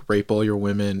going to like rape all your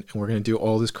women and we're going to do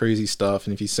all this crazy stuff.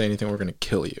 And if you say anything, we're going to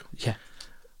kill you. Yeah.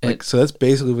 Like, so that's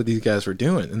basically what these guys were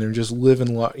doing. And they're just living,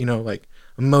 you know, like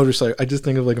a motorcycle. I just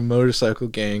think of like a motorcycle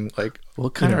gang. Like, well,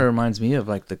 it kind of reminds me of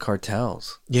like the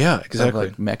cartels. Yeah, exactly.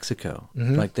 Of like Mexico.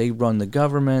 Like they run the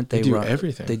government. They do run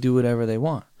everything. They do whatever they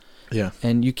want. Yeah.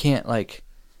 And you can't like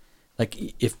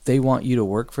if they want you to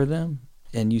work for them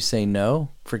and you say no,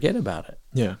 forget about it.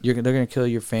 Yeah. They're going to kill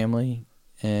your family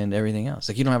and everything else.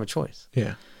 Like you don't have a choice.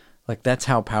 Yeah. Like that's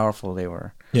how powerful they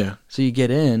were. Yeah. So you get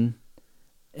in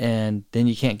and then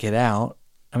you can't get out.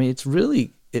 I mean, it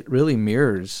really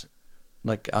mirrors,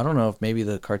 like, I don't know if maybe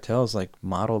the cartels like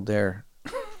modeled their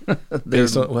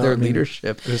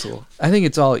leadership. I think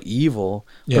it's all evil.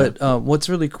 Yeah. But what's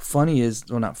really funny is,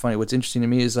 well, not funny, what's interesting to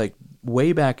me is like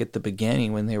way back at the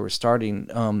beginning when they were starting,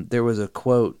 there was a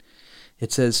quote.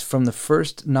 It says, from the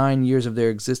first 9 years of their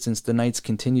existence, the knights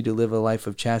continued to live a life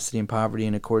of chastity and poverty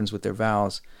in accordance with their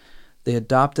vows. They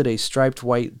adopted a striped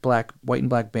white and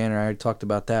black banner. I already talked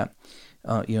about that.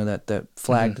 You know, that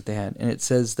flag that they had. And it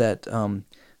says that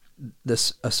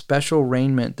a special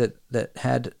raiment that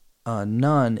had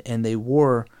none, and they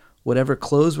wore whatever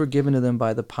clothes were given to them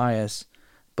by the pious,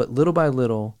 but little by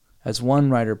little, as one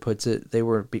writer puts it, they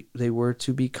were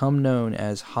to become known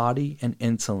as haughty and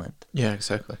insolent. Yeah,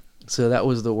 exactly. So that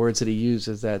was the words that he used,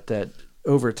 is that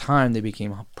over time they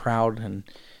became proud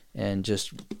and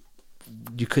just,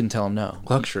 you couldn't tell them no.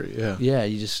 Luxury, yeah. Yeah,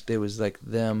 it was like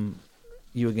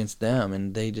you against them,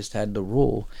 and they just had to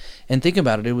rule. And think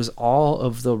about it, it was all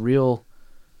of the real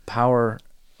power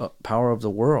of the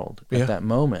world at that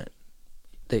moment.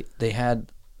 They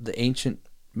had the ancient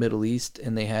Middle East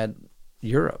and they had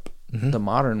Europe, the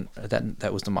modern,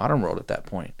 that was the modern world at that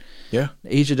point. Yeah.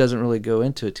 Asia doesn't really go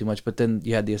into it too much, but then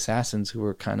you had the assassins who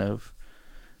were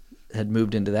had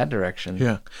moved into that direction.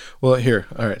 Yeah. Well, here,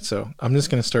 all right, so I'm just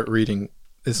going to start reading.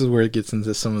 This is where it gets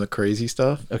into some of the crazy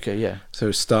stuff. Okay, yeah.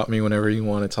 So stop me whenever you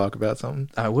want to talk about something.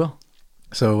 I will.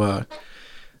 So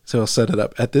I'll set it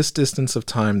up. At this distance of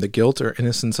time, the guilt or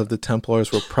innocence of the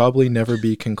Templars will probably never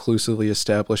be conclusively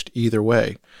established either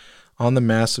way. On the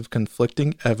mass of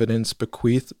conflicting evidence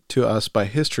bequeathed to us by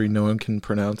history, no one can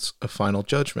pronounce a final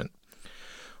judgment.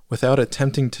 Without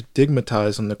attempting to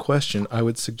dogmatize on the question, I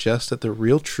would suggest that the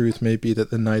real truth may be that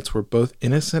the knights were both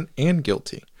innocent and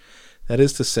guilty. That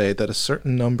is to say, that a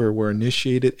certain number were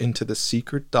initiated into the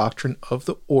secret doctrine of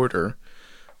the order,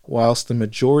 whilst the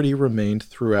majority remained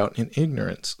throughout in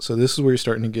ignorance. So this is where you're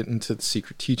starting to get into the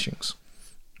secret teachings.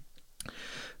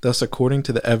 Thus, according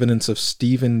to the evidence of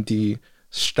Stephen D.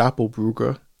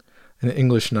 Stapelbrugger, an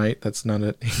English knight, that's not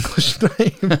an English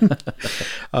name,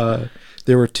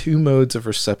 there were two modes of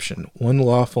reception, one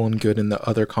lawful and good and the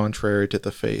other contrary to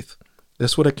the faith.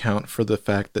 This would account for the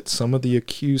fact that some of the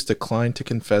accused declined to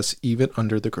confess even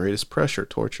under the greatest pressure,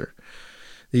 torture.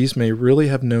 These may really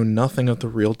have known nothing of the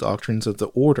real doctrines of the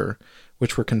order,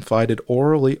 which were confided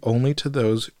orally only to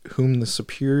those whom the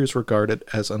superiors regarded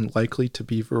as unlikely to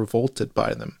be revolted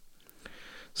by them.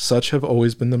 Such have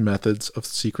always been the methods of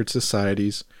secret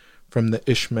societies from the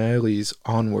Ismailis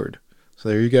onward. So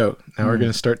there you go. Now we're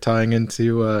going to start tying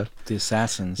into the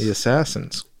assassins.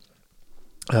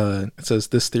 It says,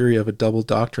 this theory of a double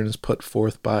doctrine is put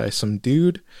forth by some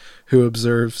dude who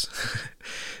observes,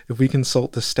 if we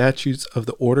consult the statutes of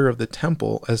the order of the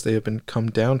temple as they have been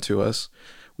come down to us,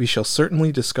 we shall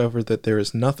certainly discover that there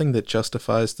is nothing that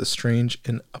justifies the strange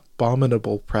and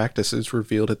abominable practices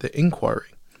revealed at the inquiry.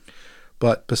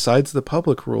 But, besides the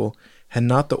public rule, had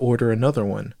not the order another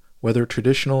one, whether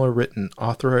traditional or written,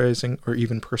 authorizing or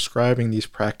even prescribing these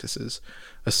practices,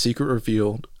 a secret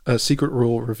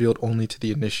rule revealed only to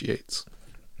the initiates.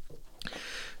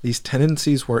 These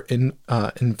tendencies were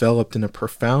enveloped in a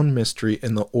profound mystery,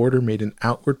 and the order made an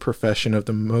outward profession of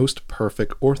the most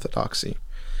perfect orthodoxy.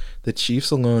 The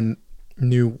chiefs alone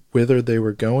knew whither they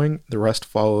were going, the rest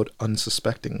followed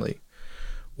unsuspectingly.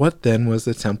 What then was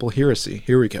the temple heresy?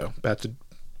 Here we go, about to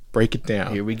break it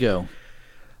down. Here we go.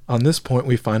 On this point,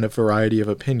 we find a variety of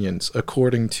opinions.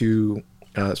 According to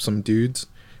some dudes,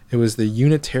 it was the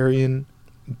Unitarian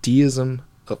deism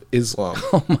of Islam.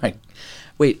 Oh my,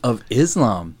 wait, of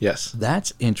Islam? Yes.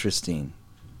 That's interesting.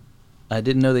 I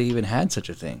didn't know they even had such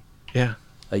a thing. Yeah.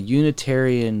 A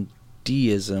Unitarian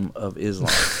deism of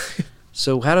Islam.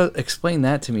 So how to explain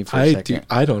that to me for a second?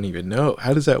 I don't even know.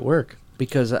 How does that work?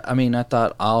 Because, I mean, I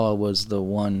thought Allah was the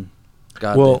one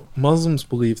God. Well, Muslims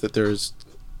believe that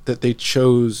they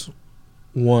chose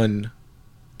one.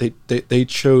 They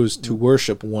chose to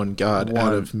worship one God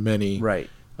out of many right.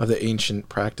 of the ancient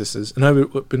practices. And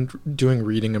I've been doing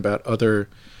reading about other.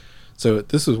 So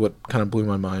this is what kind of blew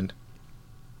my mind.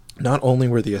 Not only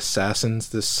were the assassins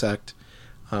this sect,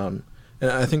 and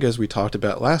I think as we talked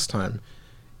about last time,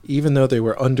 even though they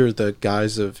were under the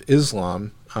guise of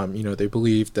Islam, they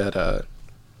believed that,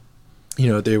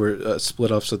 they were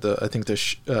split off. So I think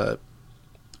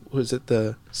was it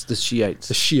the Shiites?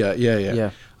 The Shia,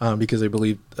 yeah. Because they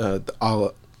believed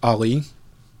Ali,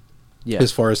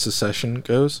 as far as secession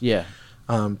goes. Yeah.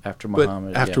 After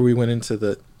Muhammad. But after we went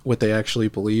into what they actually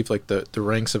believe, like the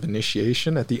ranks of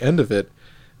initiation, at the end of it,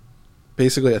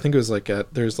 basically, I think it was like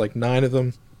there's like 9 of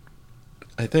them.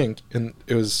 I think, and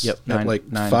it was nine.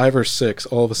 5 or 6.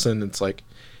 All of a sudden, it's like,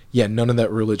 yeah, none of that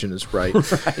religion is right.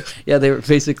 Right. Yeah, they were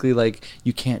basically like,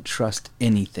 you can't trust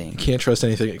anything. You can't trust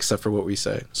anything except for what we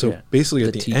say. So basically,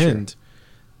 at the end,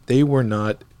 they were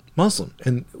not Muslim,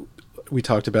 and we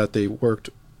talked about they were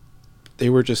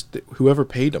just whoever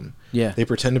paid them. Yeah, they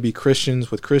pretend to be Christians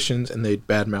with Christians, and they'd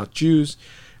badmouth Jews,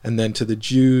 and then to the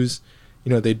Jews,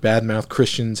 they'd badmouth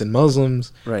Christians and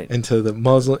Muslims, right? And to the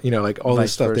Muslim, like all Vice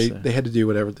this stuff, versa. they had to do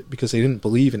whatever because they didn't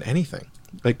believe in anything,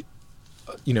 like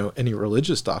any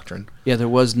religious doctrine. Yeah, there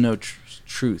was no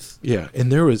truth. Yeah,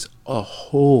 and there was a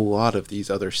whole lot of these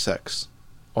other sects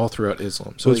all throughout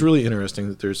Islam. So it's really interesting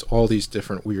that there's all these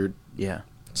different weird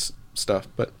stuff.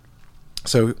 But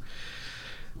so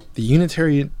the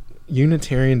Unitarian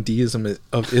deism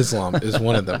of Islam is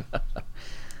one of them,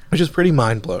 which is pretty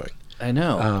mind blowing. I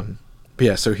know. But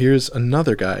yeah, so here's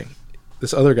another guy.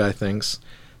 This other guy thinks,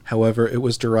 however, it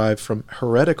was derived from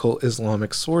heretical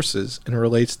Islamic sources and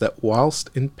relates that whilst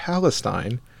in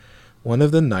Palestine, one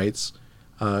of the knights,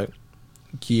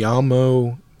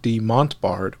 Guillermo de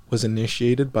Montbard, was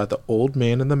initiated by the old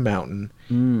man in the mountain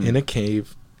in a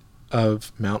cave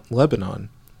of Mount Lebanon.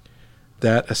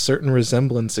 That a certain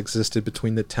resemblance existed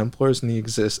between the Templars and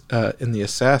the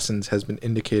assassins has been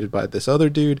indicated by this other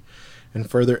dude, and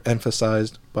further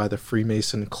emphasized by the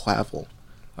Freemason Clavel.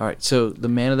 All right, so the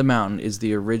Man of the Mountain is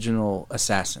the original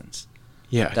assassins.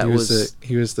 Yeah, that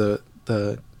he was the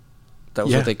that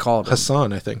was what they called him.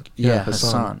 Hassan, I think. Yeah,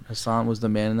 Hassan. Hassan was the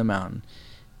Man in the Mountain,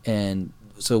 and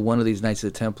so one of these Knights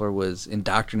of the Templar was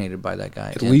indoctrinated by that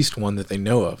guy. At least one that they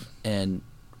know of, and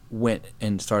went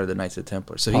and started the Knights of the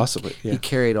Templar. So he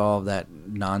carried all of that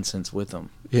nonsense with him.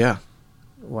 Yeah.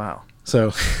 Wow.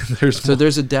 So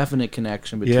there's a definite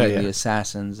connection between the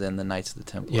assassins and the Knights of the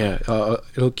Templar. Yeah,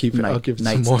 I'll give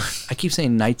some more. I keep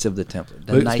saying Knights of the Templar.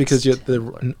 It's because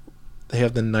they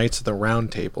have the Knights of the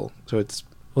Round Table. So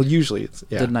usually it's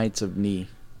the Knights of Knee.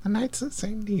 The Knights that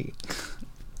say knee.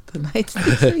 The Knights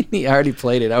that say knee. I already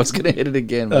played it. I was gonna hit it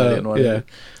again, but I didn't want to.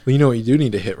 Well, you know what you do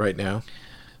need to hit right now.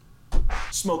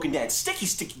 Smoking that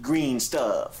sticky green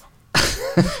stuff.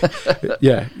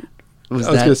 Yeah. I was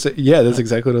going to say, that's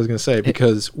exactly what I was going to say,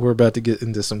 because we're about to get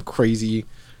into some crazy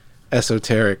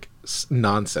esoteric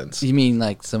nonsense. You mean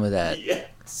like some of that?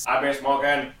 Yes. I've been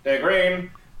smoking the green,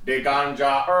 the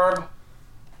ganja herb.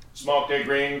 Smoke the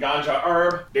green ganja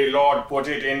herb. The Lord put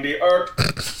it in the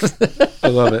earth. I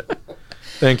love it.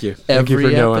 Thank you. Thank you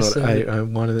for knowing episode. I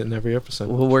wanted it in every episode.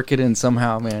 We'll work it in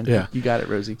somehow, man. Yeah. You got it,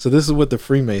 Rosie. So this is what the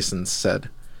Freemasons said.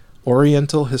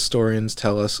 Oriental historians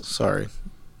tell us, I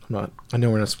know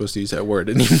we're not supposed to use that word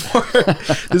anymore.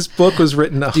 This book was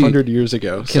written 100 years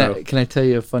ago. Can I tell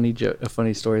you a funny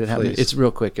story that happened? Please. It's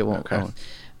real quick. It won't. Okay.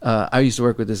 I used to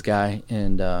work with this guy,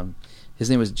 and his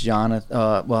name was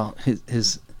Jonathan.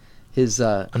 His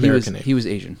American name. He was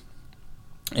Asian,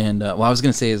 and I was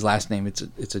going to say his last name. It's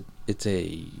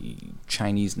a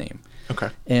Chinese name. Okay.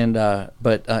 And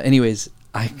but anyways,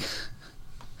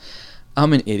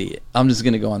 I'm an idiot. I'm just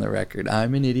gonna go on the record.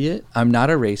 I'm an idiot. I'm not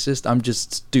a racist. I'm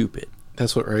just stupid.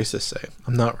 That's what racists say.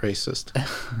 I'm not racist.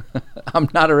 I'm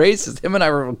not a racist. Him and I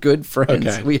were good friends.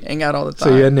 Okay. We hang out all the time.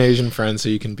 So you had an Asian friend, so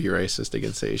you can be racist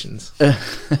against Asians.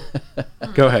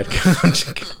 Go ahead.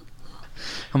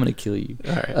 I'm gonna kill you.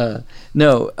 All right.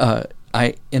 No,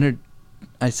 I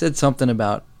said something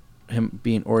about him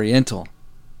being Oriental,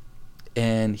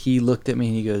 and he looked at me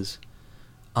and he goes,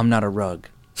 "I'm not a rug."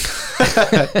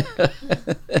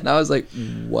 And I was like,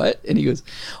 "What?" And he goes,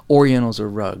 "Orientals are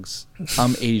rugs.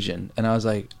 I'm Asian." And I was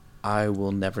like, "I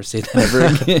will never say that ever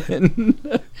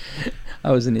again."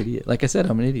 I was an idiot. Like I said,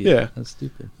 I'm an idiot. Yeah. That's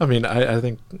stupid. I mean, I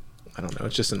think, I don't know,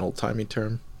 it's just an old-timey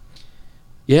term.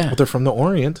 Yeah. Well, they're from the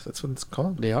Orient. That's what it's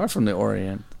called. They are from the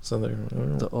Orient. So they're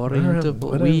The Orient of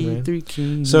whatever, we man. three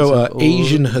kings. So of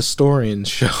Asian old. historians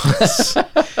show us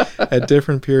at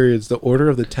different periods the order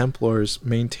of the Templars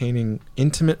maintaining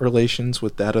intimate relations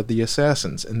with that of the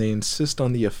Assassins, and they insist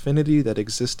on the affinity that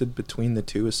existed between the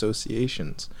two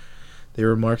associations. They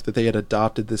remarked that they had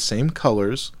adopted the same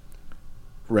colors,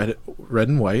 red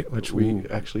and white, which we Ooh,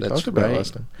 actually that's talked about right.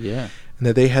 last time, Yeah. and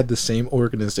that they had the same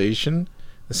organization,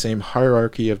 the same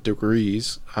hierarchy of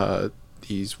degrees,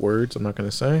 these words I'm not going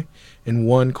to say, in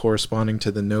one corresponding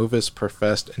to the novice,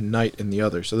 professed, and knight in the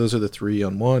other. So those are the 3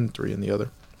 on one, 3 in the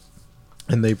other.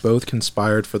 And they both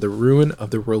conspired for the ruin of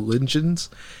the religions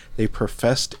they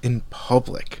professed in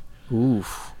public.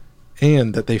 Oof.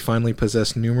 And that they finally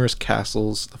possessed numerous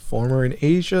castles, the former in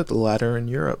Asia, the latter in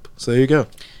Europe. So there you go.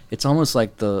 It's almost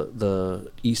like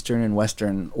the Eastern and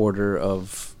Western order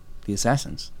of the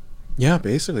Assassins. Yeah,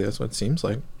 basically that's what it seems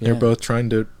like. Yeah. They're both trying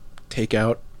to take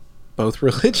out both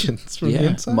religions from the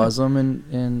inside. Muslim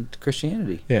and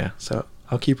Christianity. Yeah, so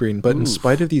I'll keep reading. But in Oof.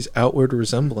 spite of these outward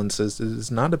resemblances, it does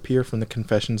not appear from the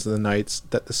confessions of the Knights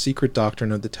that the secret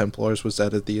doctrine of the Templars was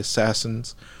that of the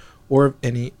Assassins, or of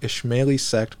any Ismaili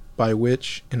sect by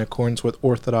which, in accordance with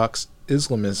Orthodox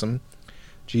Islamism,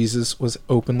 Jesus was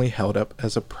openly held up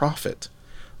as a prophet,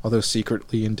 although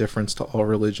secretly indifference to all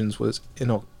religions was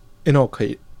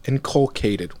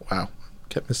inculcated. Wow,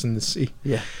 kept missing the C.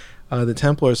 Yeah. The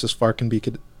Templars, as far can be.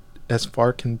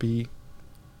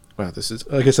 Wow, this is,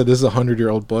 like I said, this is a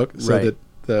 100-year-old book. So Right.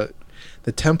 that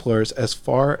the Templars, as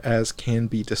far as can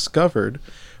be discovered,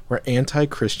 were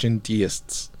anti-Christian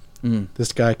deists.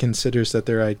 This guy considers that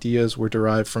their ideas were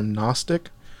derived from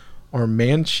Gnostic or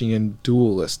Manichaean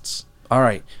dualists. All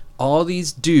right. All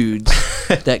these dudes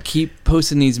that keep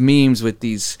posting these memes with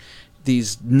these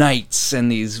knights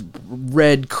and these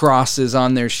red crosses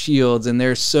on their shields, and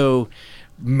they're so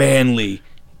manly.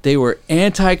 They were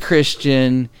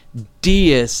anti-Christian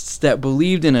deists that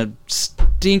believed in a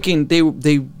stinking. They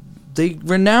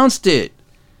renounced it.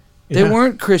 They Yeah.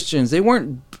 weren't Christians. They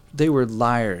were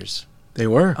liars. They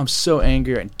were. I'm so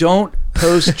angry. Don't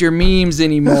post your memes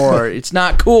anymore. It's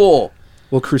not cool.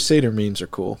 Well, Crusader memes are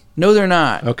cool. No, they're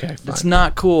not. Okay, It's fine.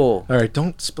 not cool. All right,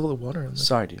 don't spill the water on this.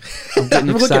 Sorry, dude. I'm getting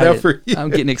I'm looking excited. out for you. I'm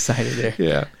getting excited there.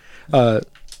 Yeah.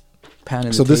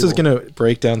 Pounding So the this is table. going to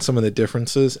break down some of the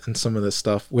differences and some of the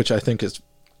stuff, which I think is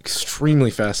extremely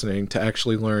fascinating to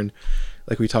actually learn,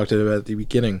 like we talked about at the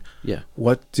beginning. Yeah.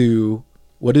 What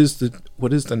is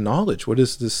the knowledge? What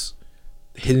is this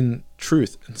hidden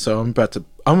truth? And so I'm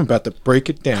about to break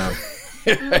it down.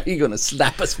 Are you gonna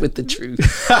slap us with the truth?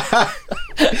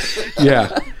 Yeah.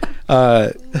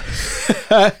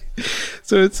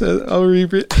 So it says, I'll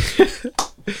read it.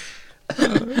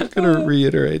 I'm gonna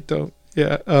reiterate. Don't.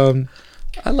 Yeah.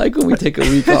 I like when we take a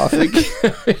week off.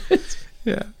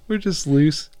 Yeah, we're just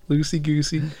loosey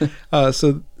goosey.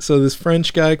 So this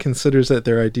French guy considers that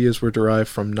their ideas were derived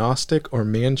from Gnostic or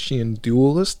Manichaean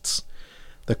dualists,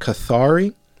 the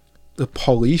Cathari, the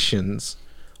Paulicians,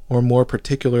 or more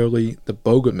particularly the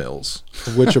Bogomils,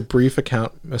 of which a brief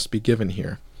account must be given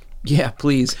here. Yeah,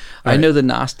 please. All I right. know the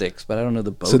Gnostics, but I don't know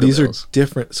the Bogomils. So these are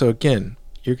different. So again,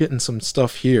 you're getting some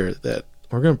stuff here that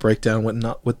we're going to break down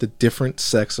what the different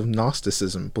sects of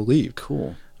Gnosticism believed.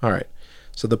 cool. All right.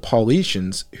 So the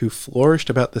Paulicians, who flourished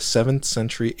about the 7th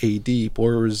century AD,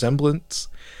 bore a resemblance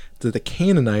to the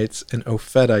Canaanites and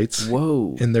Ophedites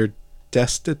Whoa. in their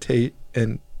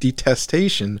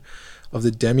detestation of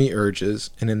the demiurges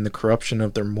and in the corruption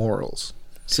of their morals.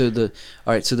 So the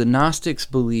Gnostics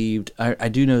believed. I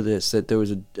do know this, that there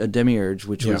was a demiurge,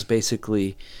 which Yeah. was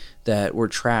basically that we're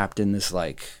trapped in this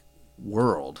like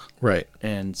world, Right.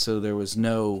 and so there was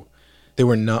no They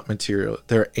were not material.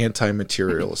 They're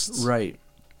anti-materialists. right.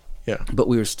 Yeah. But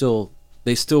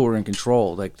they still were in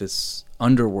control. Like this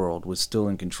underworld was still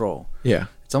in control. Yeah.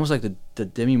 It's almost like the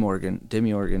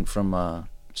Demogorgon from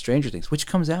Stranger Things, which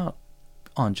comes out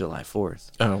on July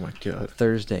 4th. Oh my god.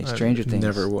 Thursday, Stranger Things.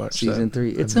 Never watched season that.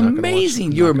 3. It's I'm not gonna watch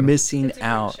amazing. it. You're I'm not gonna- missing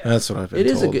out. That's what I've been It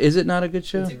is told. is it not a good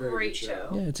show? It's a great show.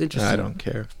 Yeah, it's interesting. I don't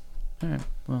care. All right.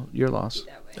 Well, your loss.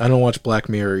 I don't watch Black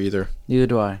Mirror either. Neither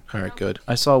do I. All right, good.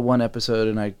 I saw one episode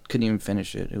and I couldn't even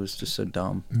finish it. It was just so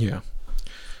dumb. Yeah.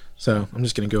 So I'm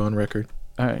just gonna go on record.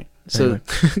 All right. So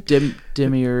Anyway.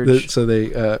 Demiurge. So they,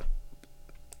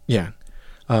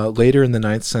 later in the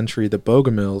 9th century, the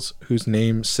Bogomils, whose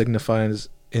name signifies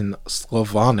in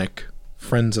Slavonic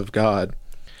 "friends of God,"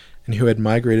 and who had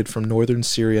migrated from northern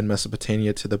Syria and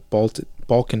Mesopotamia to the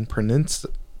Balkan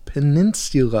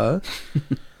Peninsula,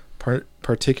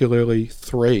 particularly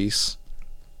Thrace,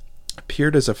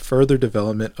 appeared as a further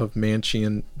development of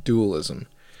Manichaean dualism.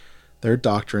 Their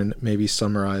doctrine may be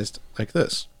summarized like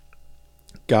this.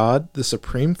 God, the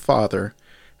Supreme Father,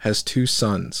 has two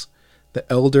sons, the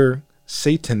elder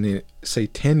Sataniel,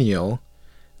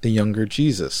 the younger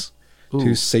Jesus. Ooh.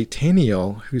 To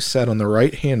Sataniel, who sat on the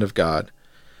right hand of God,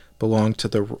 belonged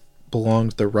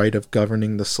the right of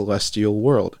governing the celestial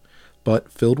world,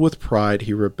 but filled with pride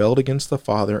he rebelled against the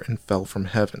Father and fell from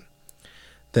heaven.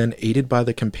 Then, aided by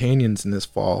the companions in this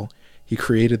fall, he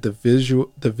created the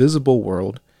visible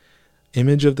world,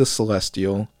 image of the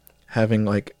celestial, having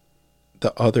like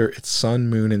the other its sun,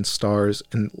 moon, and stars,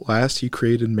 and last he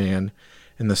created man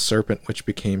and the serpent which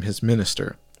became his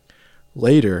minister.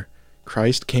 Later,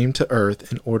 Christ came to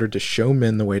earth in order to show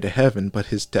men the way to heaven, but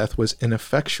his death was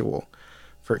ineffectual,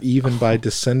 for even by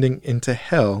descending into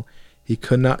hell, he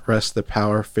could not wrest the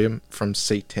power from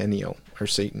Sataniel, or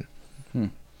Satan.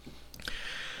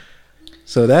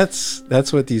 So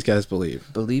that's what these guys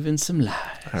believe. Believe in some lies.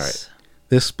 All right.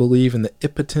 This belief in the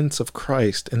impotence of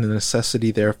Christ and the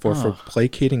necessity, therefore, for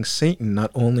placating Satan, not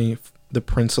only the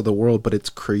prince of the world, but its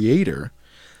creator,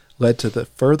 led to the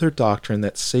further doctrine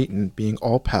that Satan, being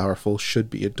all-powerful, should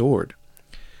be adored.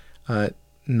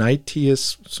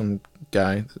 Nitius, some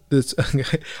guy,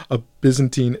 a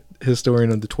Byzantine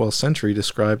historian of the 12th century,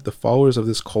 described the followers of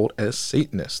this cult as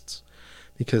Satanists,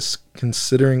 because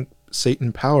considering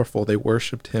Satan powerful, they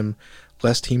worshipped him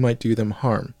lest he might do them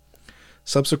harm.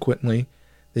 Subsequently,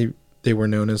 they were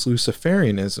known as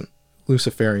Luciferians.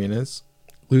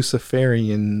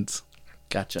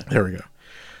 Gotcha. There we go.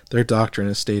 Their doctrine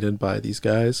is stated by these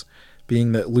guys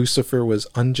being that Lucifer was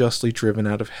unjustly driven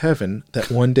out of heaven,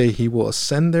 that one day he will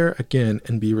ascend there again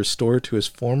and be restored to his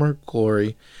former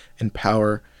glory and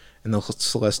power in the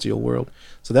celestial world.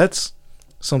 So that's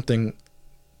something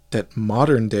that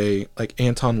modern day, like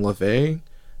Anton LaVey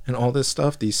and all this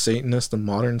stuff, these Satanists, the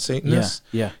modern Satanists,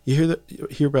 Yeah. you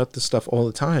hear about this stuff all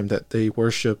the time, that they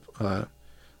worship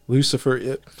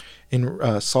Lucifer.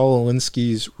 In Saul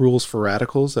Alinsky's Rules for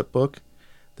Radicals, that book,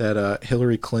 that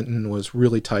Hillary Clinton was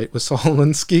really tight with Saul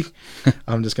Alinsky.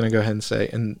 I'm just going to go ahead and say,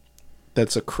 and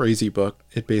that's a crazy book.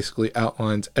 It basically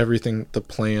outlines everything, the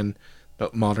plan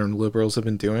that modern liberals have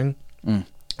been doing. In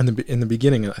the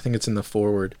beginning, I think it's in the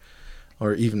foreword,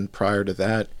 or even prior to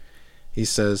that, he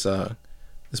says,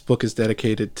 this book is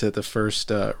dedicated to the first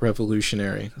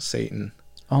revolutionary, Satan.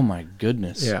 Oh my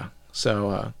goodness. Yeah.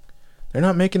 So they're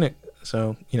not making it,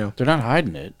 so, They're not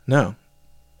hiding it. No.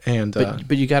 And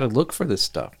But you got to look for this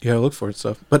stuff. you gotta look for it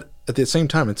stuff. But at the same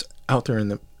time, it's out there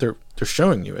they're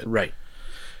showing you it. Right.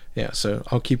 Yeah, so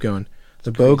I'll keep going.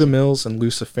 The Bogomils and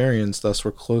Luciferians thus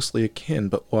were closely akin,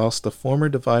 but whilst the former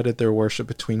divided their worship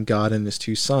between God and his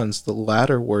two sons, the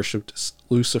latter worshipped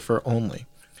Lucifer only,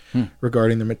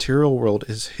 regarding the material world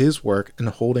as his work, and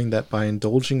holding that by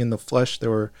indulging in the flesh they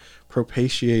were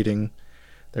propitiating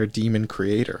their demon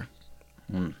creator.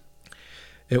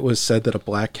 It was said that a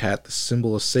black cat, the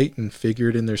symbol of Satan,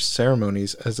 figured in their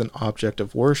ceremonies as an object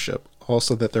of worship.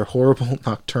 Also that their horrible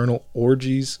nocturnal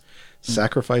orgies,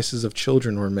 sacrifices of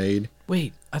children were made.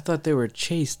 Wait, I thought they were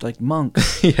chased like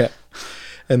monks. Yeah.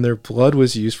 And their blood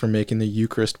was used for making the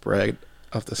Eucharist bread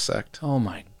of the sect. Oh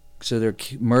my. So they're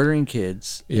murdering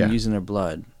kids and Yeah. using their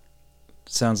blood.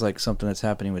 Sounds like something that's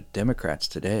happening with Democrats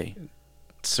today.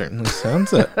 It certainly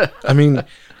sounds that. I mean,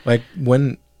 like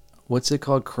when... What's it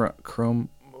called? Chrome...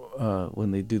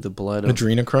 when they do the blood of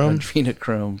Adrenochrome?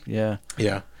 Adrenochrome, yeah.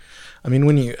 Yeah. I mean,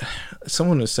 when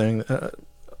someone was saying,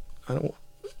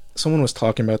 someone was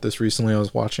talking about this recently. I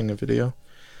was watching a video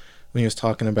when he was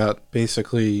talking about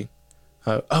basically,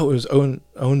 it was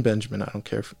Owen Benjamin. I don't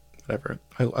care, whatever.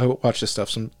 I watch this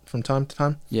stuff from time to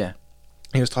time. Yeah.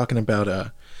 He was talking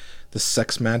about the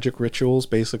sex magic rituals,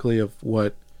 basically, of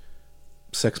what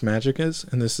sex magic is.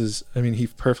 And this is, I mean, he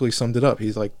perfectly summed it up.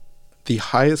 He's like, the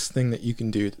highest thing that you can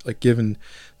do, like given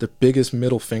the biggest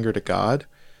middle finger to God,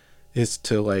 is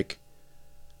to like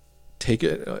take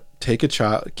take a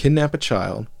child, kidnap a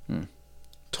child,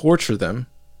 torture them,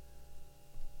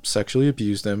 sexually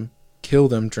abuse them, kill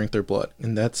them, drink their blood.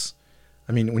 And that's,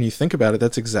 I mean, when you think about it,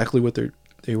 that's exactly what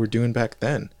they were doing back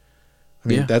then. I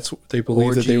mean, that's they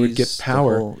believed that they would get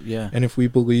power. And if we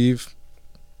believe,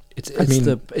 it's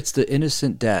the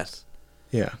innocent death.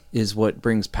 Yeah, is what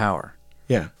brings power.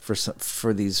 Yeah,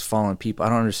 for these fallen people. I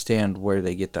don't understand where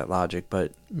they get that logic,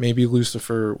 but maybe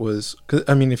Lucifer was. 'Cause,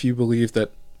 I mean, if you believe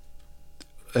that,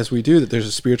 as we do, that there's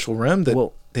a spiritual realm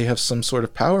that they have some sort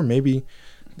of power, maybe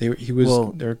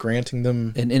they're granting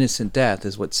them an innocent death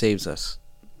is what saves us.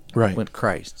 Right. With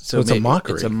Christ. So it's a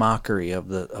mockery. It's a mockery of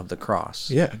the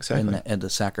cross. Yeah, exactly. And the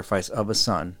sacrifice of a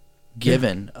son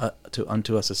given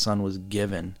unto us a son was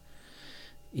given.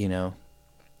 You know.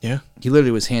 Yeah. He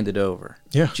literally was handed over.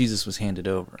 Yeah. Jesus was handed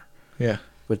over. Yeah.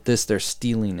 With this, they're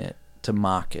stealing it to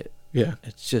mock it. Yeah.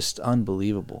 It's just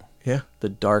unbelievable. Yeah. The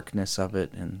darkness of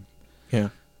it and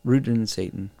rooted in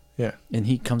Satan. Yeah. And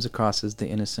he comes across as the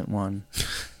innocent one.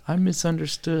 I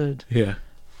misunderstood. Yeah.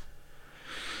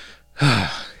 All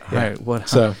right. What?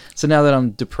 So now that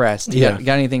I'm depressed, you got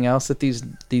anything else that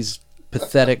these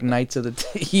pathetic knights of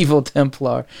the evil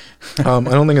Templar? I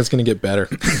don't think it's going to get better.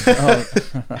 All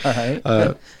right.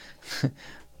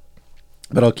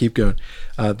 But I'll keep going.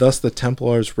 Thus the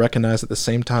Templars recognize at the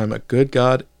same time a good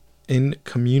God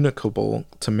incommunicable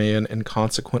to man and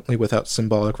consequently without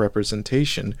symbolic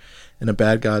representation, and a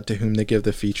bad God to whom they give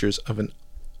the features of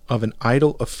an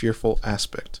idol of fearful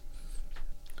aspect.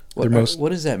 What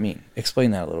does that mean?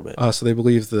 Explain that a little bit. So they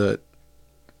believe that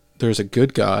there's a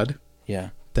good God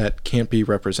that can't be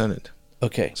represented.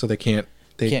 Okay. So they can't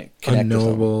connect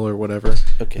unknowable or whatever.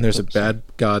 Okay. And there's a bad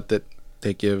God that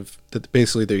they give, that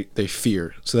basically they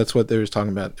fear. So that's what they was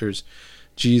talking about. There's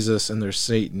Jesus and there's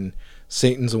Satan.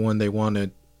 Satan's the one they want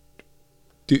to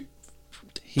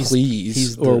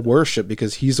please or worship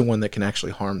because he's the one that can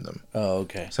actually harm them. Oh,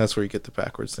 okay. So that's where you get the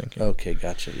backwards thinking. Okay,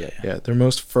 gotcha. Yeah. Their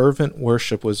most fervent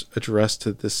worship was addressed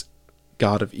to this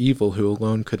God of evil who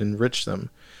alone could enrich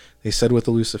them. They said with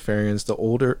the Luciferians,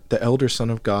 the elder son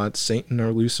of God, Satan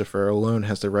or Lucifer alone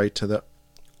has the right to the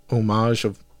homage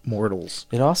of mortals.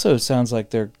 It also sounds like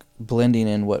they're blending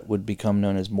in what would become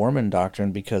known as Mormon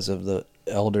doctrine because of the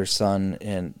elder son,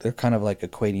 and they're kind of like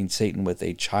equating Satan with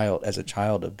a child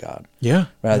of God. Yeah.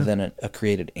 Rather than a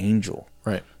created angel.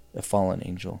 Right. A fallen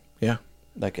angel. Yeah.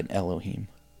 Like an Elohim.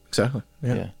 Exactly.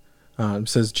 Yeah. It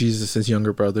says Jesus, his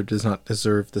younger brother, does not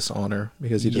deserve this honor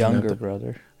because he doesn't have the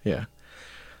brother. Yeah.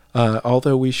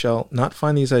 Although we shall not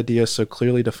find these ideas so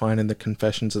clearly defined in the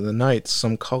Confessions of the Knights,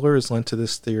 some color is lent to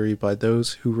this theory by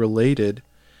those who related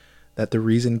that the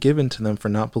reason given to them for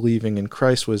not believing in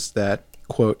Christ was that,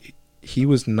 quote, he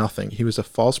was nothing, he was a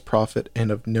false prophet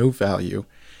and of no value,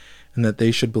 and that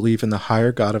they should believe in the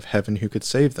higher God of heaven who could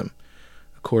save them.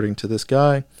 According to this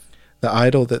guy, the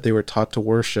idol that they were taught to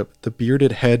worship, the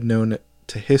bearded head known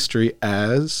to history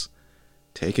as,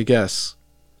 take a guess,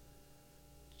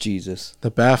 Jesus.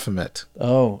 The Baphomet.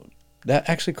 Oh, that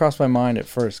actually crossed my mind at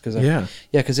first because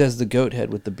because it has the goat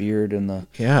head with the beard and the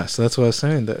so that's what I was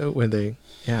saying. That when they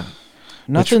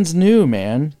nothing's new,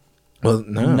 man. Well,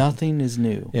 no, nothing is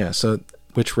new. Yeah, so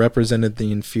which represented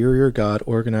the inferior god,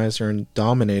 organizer, and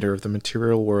dominator of the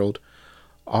material world,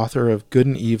 author of good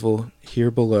and evil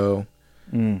here below,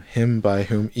 him by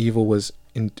whom evil was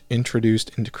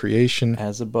introduced into creation,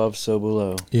 as above, so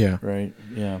below. Yeah. Right.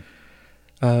 Yeah.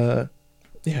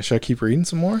 Should I keep reading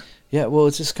some more? Yeah, well,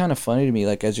 it's just kind of funny to me,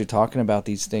 like, as you're talking about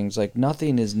these things, like,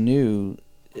 nothing is new.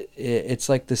 It's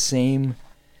like the same,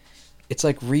 it's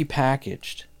like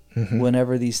repackaged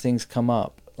whenever these things come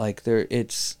up. Like,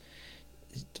 it's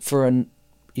for,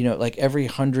 like every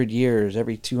 100 years,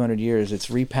 every 200 years, it's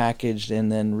repackaged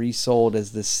and then resold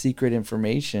as this secret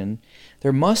information.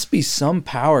 There must be some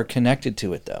power connected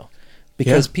to it, though,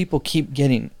 because people keep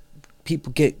getting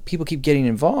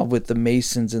involved with the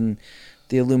Masons and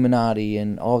the Illuminati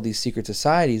and all these secret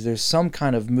societies. There's some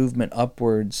kind of movement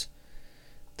upwards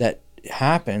that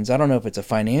happens. I don't know if it's a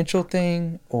financial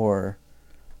thing or...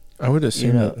 I would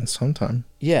assume that in some time.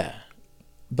 Yeah.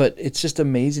 But it's just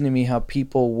amazing to me how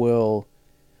people will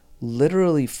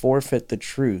literally forfeit the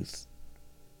truth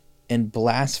and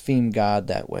blaspheme God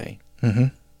that way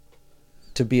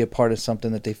to be a part of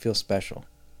something that they feel special.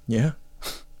 Yeah.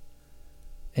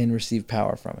 And receive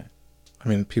power from it. I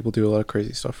mean, people do a lot of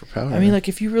crazy stuff for power. I mean, like,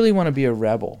 if you really want to be a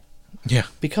rebel,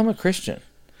 become a Christian.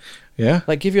 Yeah.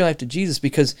 Like, give your life to Jesus,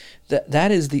 because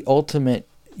that is the ultimate.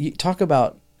 You talk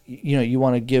about, you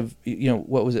want to give,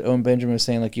 what was it? Owen Benjamin was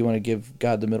saying, like, you want to give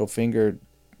God the middle finger,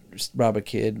 rob a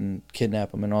kid and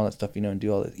kidnap him and all that stuff, and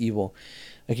do all that evil.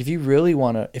 Like, if you really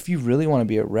want to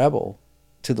be a rebel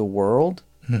to the world,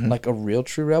 like a real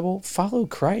true rebel, follow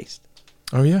Christ.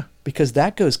 Oh yeah. Because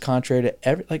that goes contrary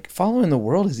to following the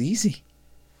world is easy.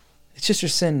 It's just your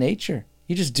sin nature.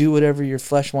 You just do whatever your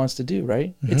flesh wants to do,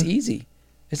 right? It's easy.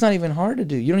 It's not even hard to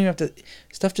do. You don't even have to,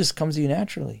 stuff just comes to you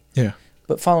naturally. Yeah.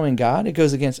 But following God, it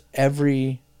goes against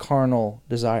every carnal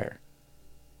desire.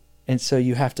 And so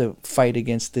you have to fight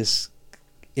against this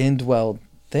indwelled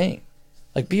thing.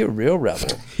 Like, be a real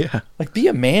rebel. Yeah. Like, be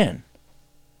a man.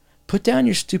 Put down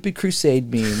your stupid crusade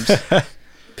memes.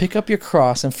 Pick up your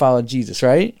cross and follow Jesus,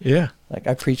 right? Yeah. Like,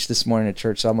 I preached this morning at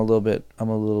church, so I'm a little bit.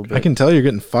 I can tell you're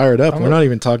getting fired up. We're not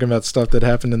even talking about stuff that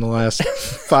happened in the last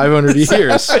 500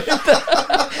 years.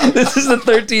 This is the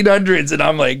 1300s, and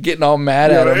I'm like getting all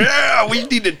mad at them. Yeah, we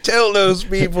need to tell those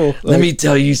people. Let me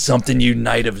tell you something, you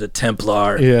knight of the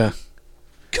Templar. Yeah.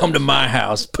 Come to my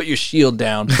house. Put your shield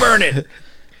down. Burn it.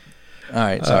 All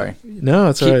right, sorry. No,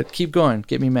 it's all right. Keep going.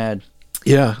 Get me mad.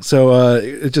 Yeah, so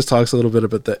it just talks a little bit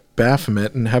about the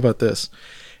Baphomet, and how about this?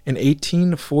 In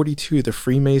 1842, the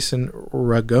Freemason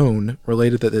Ragon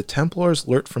related that the Templars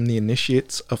learnt from the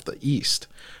initiates of the East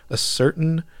a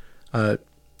certain... so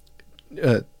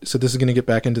this is going to get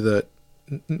back into the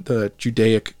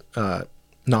Judaic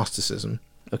Gnosticism.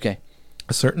 Okay.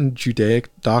 A certain Judaic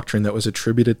doctrine that was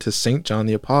attributed to St. John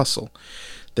the Apostle.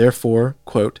 Therefore,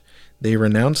 quote, they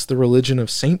renounced the religion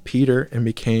of St. Peter and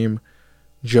became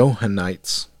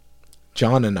Johannonites.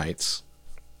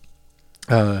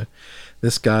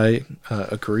 This guy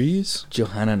agrees.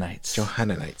 Johannonites.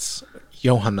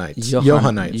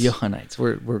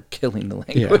 We're killing the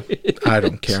language. Yeah, I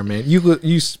don't care, man.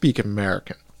 You speak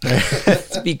American.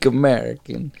 Speak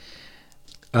American.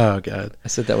 Oh God! I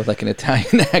said that with like an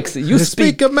Italian accent. You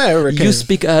speak American. You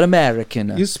speak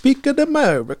American. You speak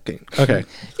American. Okay.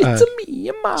 It's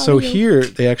me, Mario. So here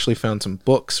they actually found some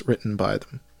books written by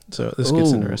them. So this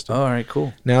gets interesting. All right,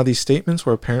 cool. Now, these statements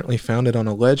were apparently founded on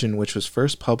a legend which was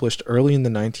first published early in the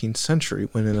 19th century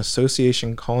when an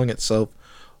association calling itself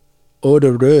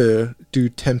Ordre du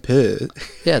Temple.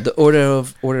 Yeah, the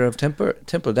Order of Templar.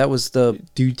 That was the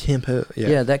Du Temple.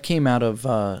 Yeah, that came out of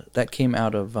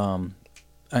Anton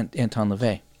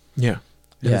LaVey. Yeah.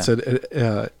 And it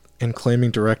said, in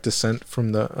claiming direct descent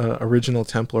from the original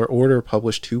Templar order,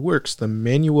 published two works, the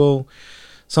Manual...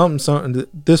 something,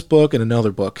 this book and another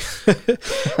book,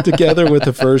 together with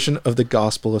a version of the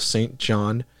Gospel of St.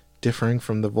 John, differing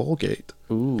from the Vulgate.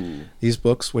 Ooh. These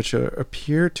books, which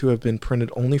appear to have been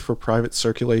printed only for private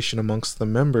circulation amongst the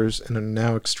members and are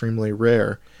now extremely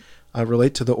rare,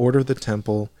 relate to the Order of the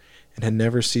Temple and had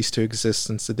never ceased to exist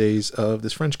since the days of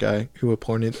this French guy who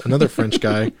appointed another French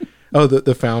guy,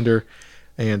 the founder,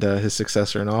 and his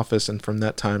successor in office, and from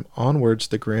that time onwards,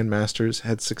 the Grand Masters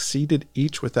had succeeded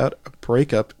each without a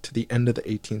breakup to the end of the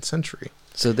 18th century.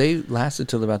 So they lasted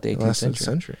till about the 18th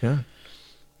century. Yeah.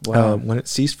 Wow. When it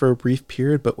ceased for a brief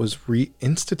period, but was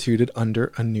reinstituted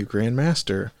under a new Grand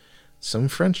Master, some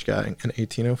French guy, in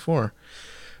 1804.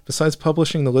 Besides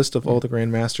publishing the list of all the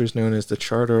Grand Masters known as the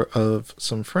Charter of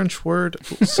some French word,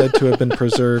 said to have been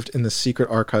preserved in the secret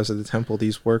archives of the temple,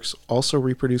 these works also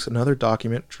reproduce another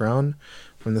document drawn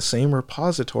from the same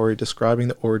repository describing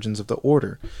the origins of the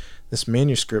order. This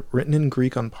manuscript, written in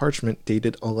Greek on parchment,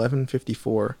 dated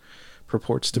 1154,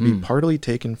 purports to be partly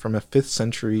taken from a 5th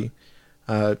century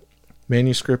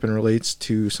manuscript and relates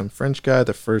to some French guy.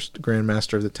 The first Grand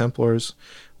Master of the Templars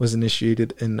was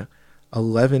initiated in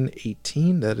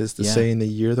 1118, that is to say in the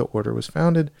year the order was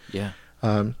founded. Yeah.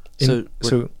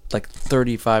 So like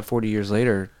 35, 40 years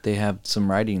later, they have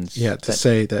some writings. Yeah, to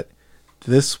say that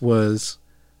this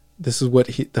is what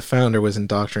the founder was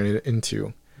indoctrinated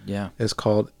into. Yeah. It's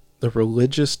called the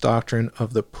religious doctrine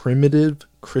of the primitive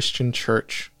Christian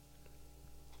church.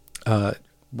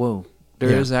 Whoa.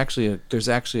 There's actually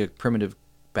a primitive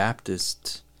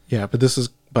Baptist. Yeah, but this is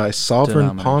by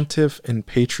Sovereign Pontiff and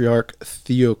Patriarch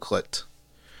Theoclit.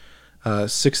 He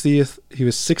was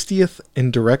 60th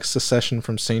in direct succession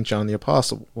from St. John the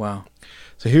Apostle. Wow.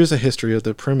 So here's a history of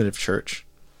the primitive church.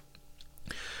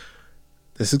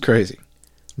 This is crazy.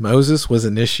 Moses was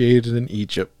initiated in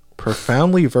Egypt.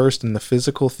 Profoundly versed in the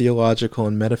physical, theological,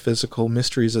 and metaphysical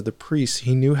mysteries of the priests,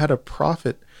 he knew how to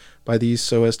profit by these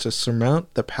so as to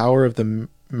surmount the power of the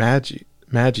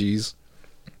Magi's.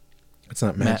 It's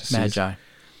not Magi's. Magi.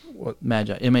 What?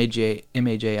 Magi.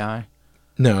 M-A-J-I?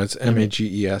 No, it's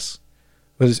M-A-G-E-S.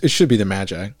 But it should be the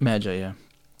Magi. Magi, yeah.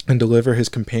 And deliver his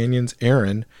companions,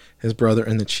 Aaron, his brother,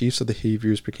 and the chiefs of the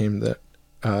Hebrews became the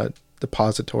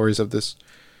depositories of this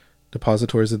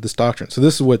doctrine. So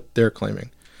this is what they're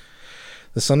claiming.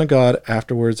 The Son of God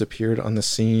afterwards appeared on the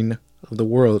scene of the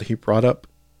world. He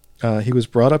was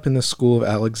brought up in the school of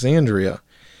Alexandria,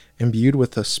 Imbued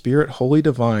with a spirit wholly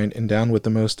divine, endowed with the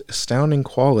most astounding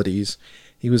qualities,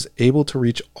 he was able to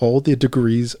reach all the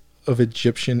degrees of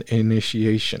Egyptian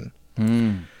initiation.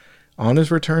 On his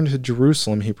return to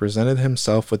Jerusalem, he presented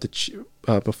himself with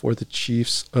before the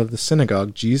chiefs of the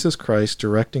synagogue, Jesus Christ,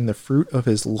 directing the fruit of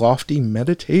his lofty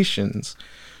meditations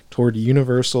toward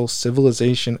universal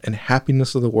civilization and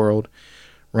happiness of the world,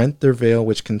 rent their veil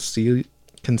which concealed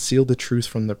the truth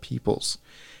from the peoples.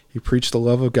 He preached the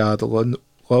love of God, the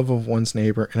love of one's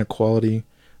neighbor, and equality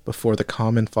before the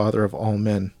common Father of all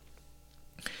men.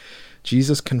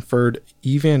 Jesus conferred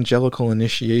evangelical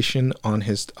initiation on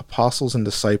his apostles and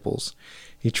disciples.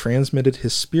 He transmitted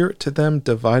his spirit to them,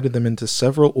 divided them into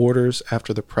several orders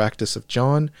after the practice of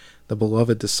John, the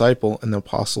beloved disciple and the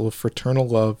apostle of fraternal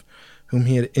love, whom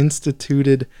he had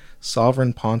instituted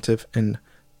sovereign pontiff and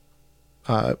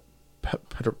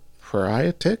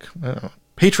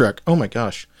patriarch. Oh my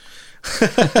gosh.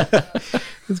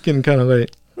 It's getting kind of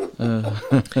late.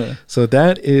 So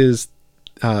that is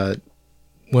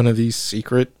one of these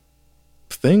secret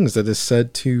things that is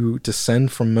said to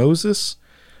descend from Moses,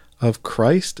 of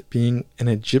Christ being an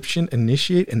Egyptian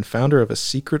initiate and founder of a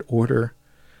secret order.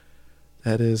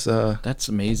 That is that's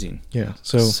amazing. Yeah.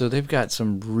 So they've got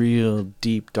some real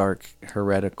deep, dark,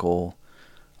 heretical,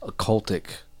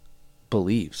 occultic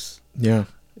beliefs. Yeah.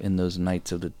 In those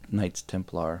Knights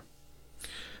Templar.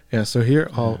 Yeah, so here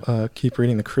I'll keep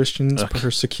reading. The Christians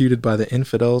persecuted by the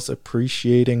infidels,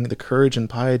 appreciating the courage and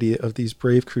piety of these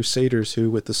brave crusaders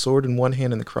who, with the sword in one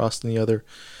hand and the cross in the other,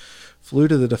 flew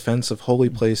to the defense of holy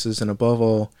places, and above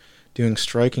all, doing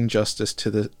striking justice to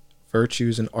the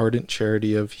virtues and ardent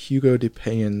charity of Hugo de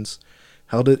Payens,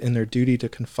 held it in their duty to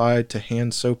confide to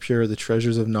hands so pure the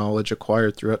treasures of knowledge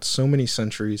acquired throughout so many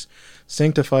centuries,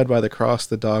 sanctified by the cross,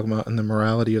 the dogma, and the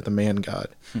morality of the man-God.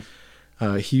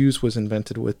 Hughes was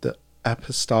invented with the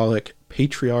apostolic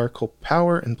patriarchal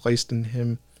power and placed in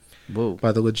him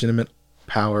by the legitimate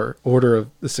order of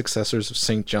the successors of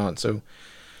St. John. So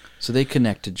they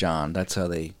connect to John. That's how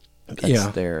that's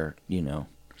their,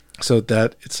 So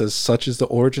that it says, such is the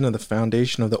origin of the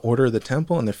foundation of the order of the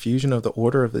temple and the fusion of the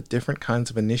order of the different kinds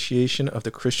of initiation of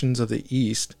the Christians of the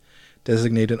East,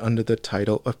 designated under the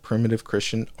title of primitive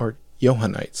Christian or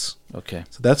Johannites. Okay.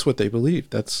 So that's what they believe.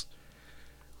 That's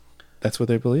what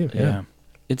they believe. Yeah.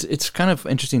 It's kind of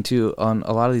interesting too. On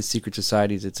a lot of these secret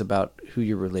societies, it's about who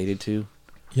you're related to.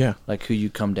 Yeah. Like who you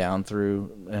come down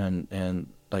through, and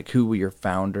like who were your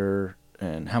founder,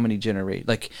 and how many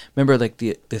like remember like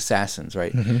the assassins,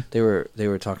 right? Mm-hmm. They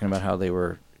were talking about how they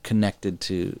were connected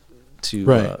to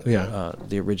the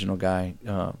original guy,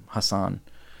 Hassan.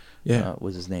 Yeah.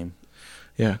 Was his name.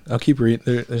 Yeah. I'll keep reading.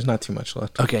 There's not too much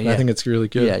left. Okay. Yeah. I think it's really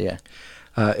good. Yeah.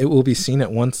 It will be seen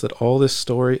at once that all this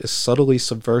story is subtly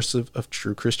subversive of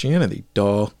true Christianity,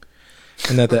 and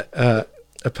that the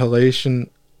appellation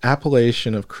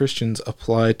of Christians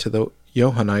applied to the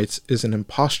Johannites is an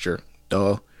imposture,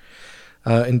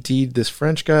 Indeed, this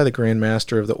French guy, the Grand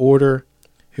Master of the Order,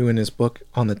 who in his book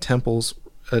on the Templars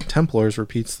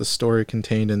repeats the story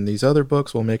contained in these other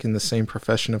books while making the same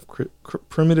profession of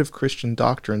primitive Christian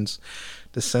doctrines,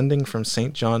 descending from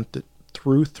St. John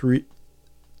through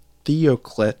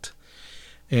Theoclet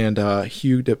and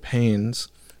Hugh de Payens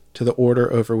to the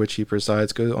order over which he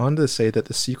presides, goes on to say that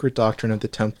the secret doctrine of the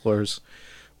Templars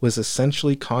was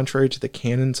essentially contrary to the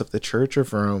canons of the Church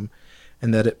of Rome,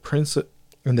 and that it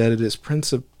is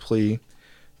principally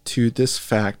to this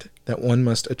fact that one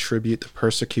must attribute the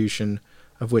persecution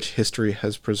of which history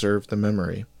has preserved the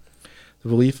memory. The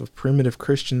belief of primitive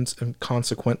Christians, and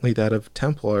consequently that of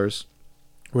Templars,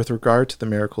 with regard to the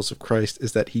miracles of Christ,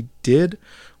 is that he did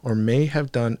or may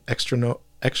have done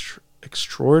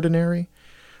extraordinary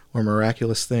or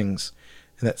miraculous things,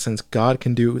 and that since God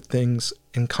can do things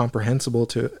incomprehensible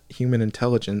to human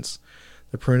intelligence,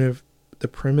 the primitive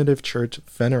church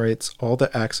venerates all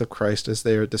the acts of Christ as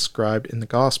they are described in the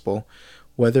gospel,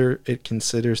 whether it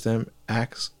considers them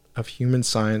acts of human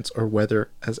science or whether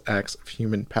as acts of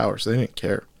human power. So they didn't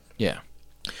care. Yeah.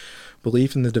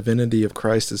 Belief in the divinity of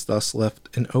Christ is thus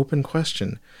left an open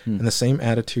question, and the same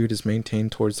attitude is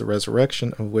maintained towards the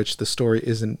resurrection, of which the story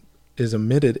is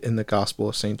omitted in the Gospel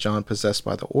of St. John possessed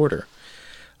by the order.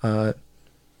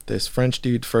 This French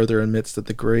dude further admits that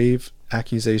the grave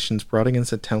accusations brought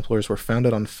against the Templars were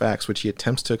founded on facts which he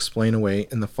attempts to explain away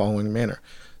in the following manner.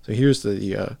 So here's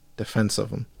the defense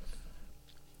of them.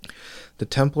 The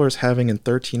Templars, having in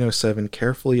 1307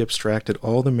 carefully abstracted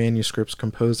all the manuscripts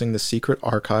composing the secret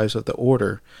archives of the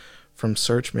order from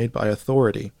search made by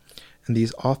authority, and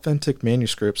these authentic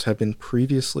manuscripts have been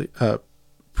preciously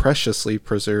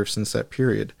preserved since that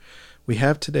period, We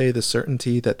have today the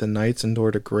certainty that the knights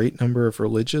endured a great number of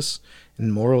religious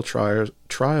and moral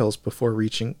trials before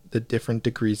reaching the different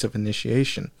degrees of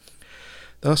initiation.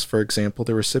 Thus, for example,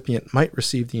 the recipient might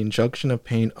receive the injunction of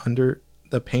pain under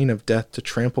the pain of death to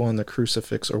trample on the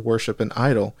crucifix or worship an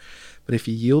idol, but if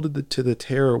he yielded to the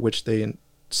terror which they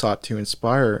sought to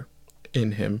inspire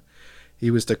in him, he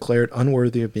was declared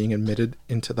unworthy of being admitted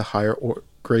into the higher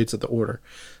grades of the order.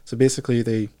 So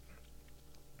basically,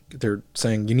 they're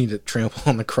saying you need to trample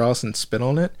on the cross and spit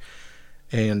on it,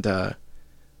 and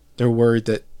they're worried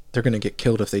that they're going to get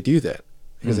killed if they do that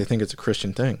because they think it's a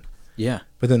Christian thing. Yeah.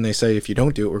 But then they say, if you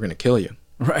don't do it, we're going to kill you.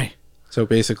 Right. So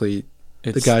basically,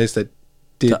 It's the guys that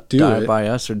did do die it, by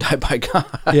us or die by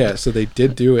God. yeah, so they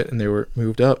did do it and they were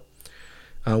moved up.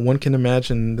 One can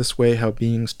imagine this way how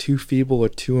beings too feeble or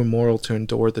too immoral to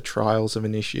endure the trials of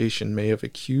initiation may have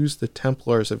accused the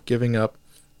Templars of giving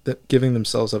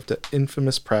themselves up to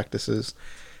infamous practices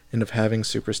and of having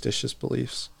superstitious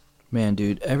beliefs. Man,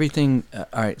 dude, everything. All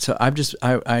right, so I was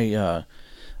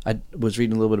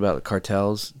reading a little bit about the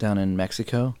cartels down in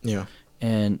Mexico. Yeah.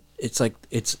 And it's like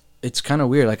it's kind of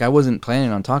weird. Like I wasn't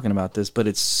planning on talking about this, but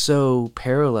it's so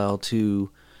parallel to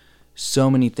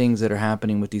so many things that are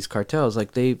happening with these cartels.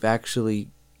 Like they've actually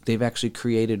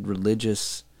created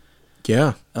religious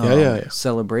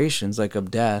celebrations like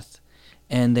of death,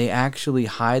 and they actually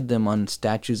hide them on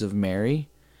statues of Mary.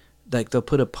 Like they'll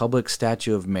put a public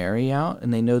statue of Mary out,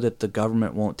 and they know that the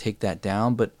government won't take that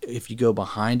down. But if you go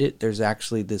behind it, there's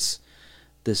actually this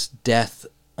death.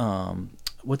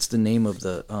 What's the name of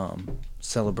the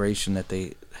celebration that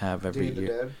they have every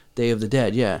year? Day of the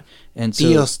Dead, yeah. And so,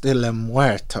 Dios de la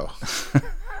Muerto.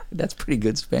 That's pretty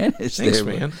good Spanish. Thanks, there,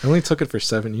 man. I only took it for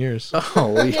 7 years.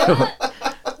 Oh,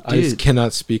 I just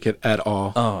cannot speak it at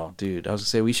all. Oh, dude, I was gonna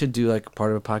say we should do like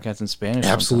part of a podcast in Spanish.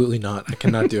 Absolutely not. I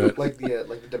cannot do it. like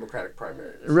the Democratic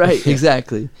primary. Right,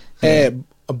 exactly.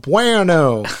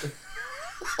 Bueno.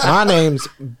 My name's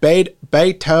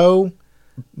Beto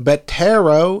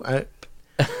Betero.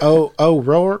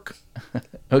 O'Rourke.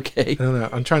 Okay. I don't know.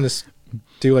 I'm trying to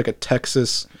do like a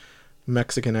Texas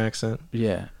Mexican accent.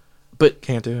 Yeah, but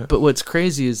can't do it. But what's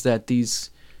crazy is that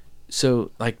these. So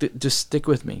like, just stick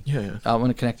with me. Yeah. I want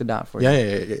to connect the dot for you.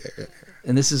 Yeah.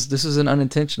 And this is an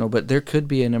unintentional, but there could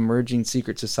be an emerging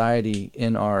secret society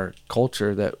in our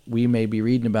culture that we may be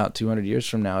reading about 200 years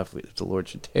from now, if the Lord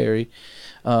should tarry,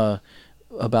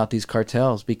 about these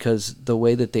cartels, because the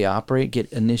way that they operate, get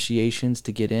initiations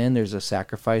to get in, there's a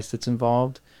sacrifice that's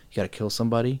involved. You got to kill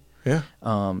somebody. Yeah.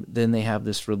 Then they have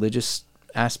this religious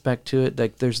aspect to it.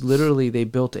 Like there's literally they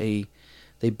built a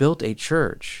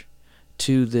church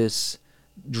to this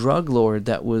drug lord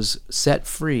that was set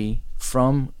free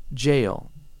from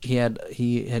jail. He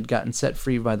had gotten set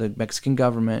free by the Mexican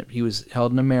government. He was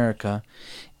held in America,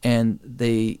 and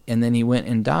then he went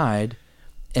and died,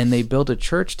 and they built a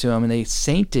church to him and they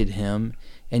sainted him,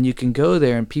 and you can go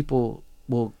there and people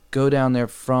will go down there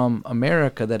from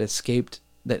America that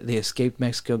they escaped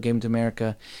Mexico, came to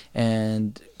America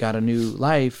and got a new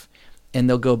life, and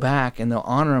they'll go back and they'll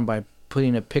honor him by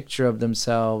putting a picture of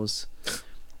themselves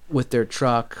with their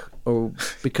truck or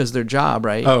because their job,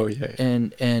 right? Oh yeah.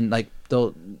 And like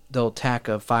they'll tack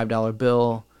a $5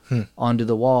 bill onto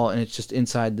the wall, and it's just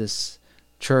inside this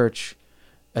church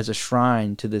as a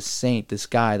shrine to this saint, this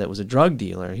guy that was a drug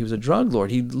dealer. He was a drug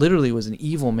lord. He literally was an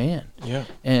evil man. Yeah.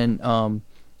 And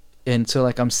so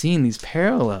like I'm seeing these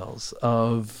parallels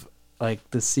of like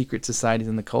the secret societies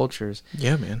and the cultures.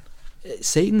 Yeah, man.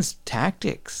 Satan's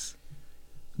tactics.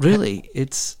 Really,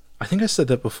 I think I said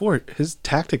that before. His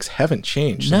tactics haven't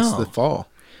changed since the fall.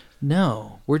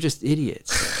 No, we're just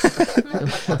idiots.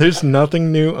 There's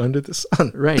nothing new under the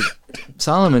sun. Right.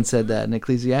 Solomon said that in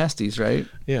Ecclesiastes, right?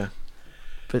 Yeah.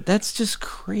 But that's just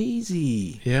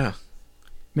crazy. Yeah.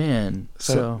 Man.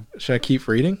 So should I keep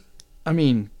reading? I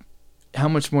mean, how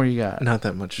much more you got? Not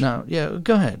that much. No. Yeah,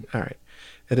 go ahead. All right.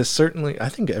 It is certainly, I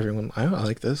think everyone, I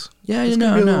like this. Yeah, it's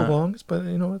going to be a little long, but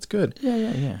it's good.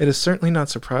 Yeah. It is certainly not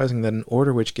surprising that an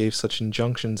order which gave such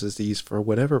injunctions as these for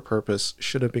whatever purpose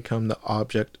should have become the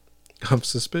object of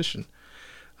suspicion.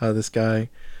 This guy,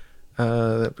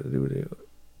 it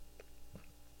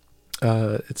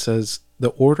says, the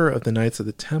order of the Knights of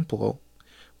the Temple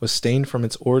was stained from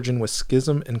its origin with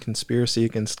schism and conspiracy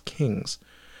against kings.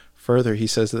 Further, he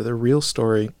says that the real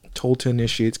story told to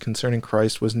initiates concerning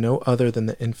Christ was no other than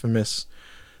the infamous,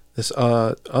 this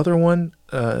other one,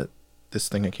 this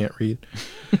thing I can't read,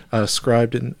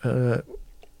 scribed in, so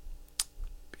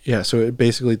it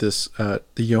basically this, the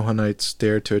Johannites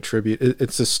dared to attribute,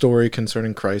 it's a story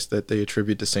concerning Christ that they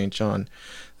attribute to St. John.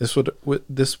 This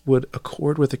would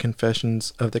accord with the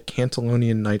confessions of the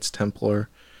Catalonian Knights Templar,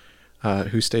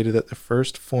 who stated that the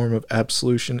first form of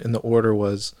absolution in the order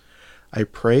was, "I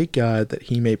pray God that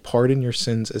he may pardon your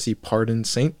sins as he pardoned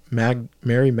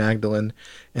Mary Magdalene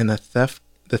and the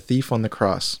thief on the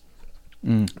cross."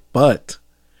 But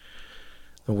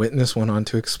the witness went on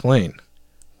to explain,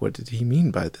 what did he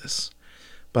mean by this?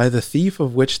 "By the thief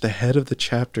of which the head of the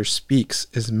chapter speaks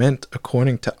is meant,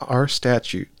 according to our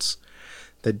statutes,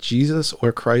 that Jesus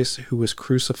or Christ, who was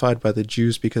crucified by the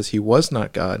Jews because he was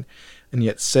not God, and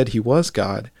yet said he was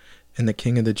God, and the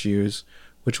King of the Jews,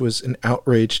 which was an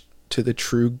outrage to the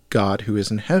true God who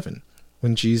is in heaven,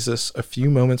 when Jesus, a few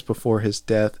moments before his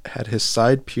death, had his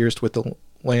side pierced with the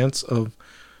lance of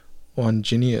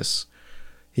Longinus.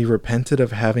 He repented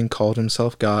of having called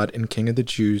himself God and King of the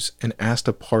Jews, and asked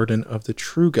a pardon of the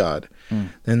true God.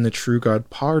 Then the true God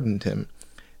pardoned him.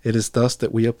 It is thus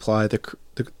that we apply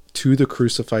to the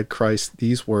crucified Christ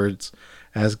these words,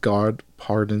 as God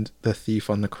pardoned the thief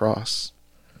on the cross."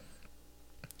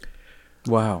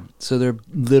 Wow. So they're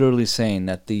literally saying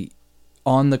that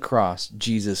on the cross,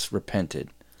 Jesus repented.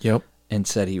 Yep. And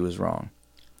said he was wrong.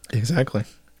 Exactly.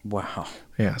 Wow.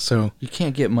 Yeah, so you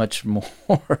can't get much more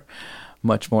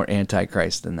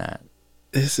antichrist than that.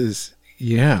 This is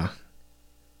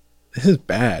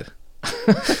bad.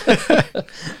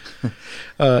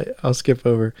 I'll skip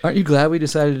over. Aren't you glad we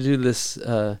decided to do this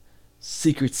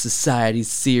Secret Society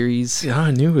series? Yeah,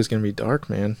 I knew it was going to be dark,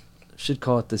 man. Should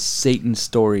call it the Satan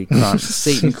story,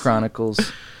 Satan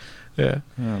Chronicles. Yeah.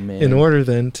 Oh, man. In order,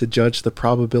 then, to judge the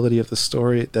probability of the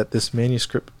story that this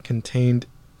manuscript contained,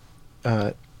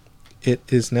 it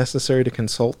is necessary to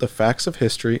consult the facts of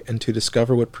history and to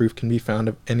discover what proof can be found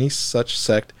of any such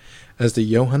sect as the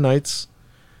Johannites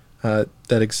that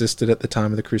existed at the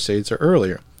time of the Crusades or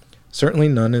earlier. Certainly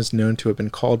none is known to have been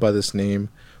called by this name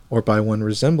or by one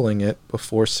resembling it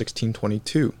before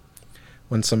 1622,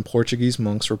 when some Portuguese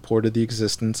monks reported the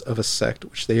existence of a sect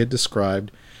which they had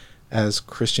described as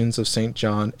Christians of St.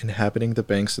 John inhabiting the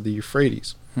banks of the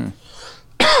Euphrates.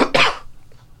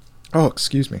 Oh,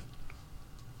 excuse me.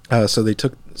 So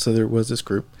there was this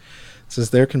group. It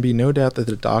says, "There can be no doubt that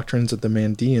the doctrines of the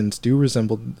Mandeans do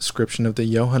resemble the description of the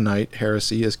Johannite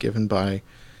heresy as given by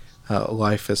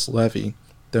Eliphas Levi,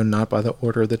 though not by the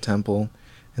order of the temple,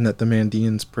 and that the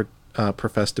Mandeans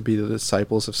profess to be the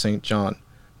disciples of St. John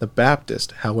the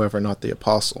Baptist, however not the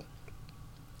apostle."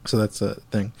 So that's the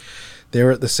thing. They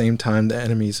were at the same time the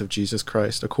enemies of Jesus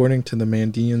Christ. According to the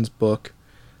Mandeans' book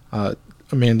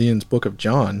of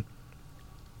John,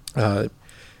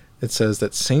 it says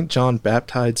that St. John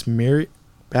baptized myriads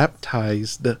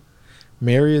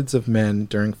of men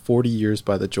during 40 years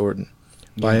by the Jordan.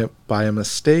 Yeah. By a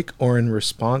mistake or in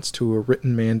response to a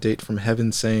written mandate from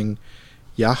heaven saying,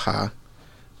 "Yahah,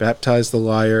 baptize the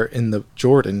liar in the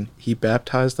Jordan," he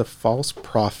baptized the false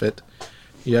prophet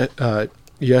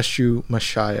Yeshu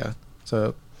Mashiach.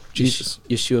 So Jesus.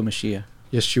 Yeshua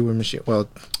Mashiach. Well,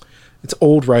 it's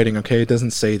old writing, okay? It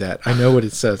doesn't say that. I know what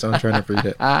it says. I'm trying to read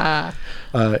it.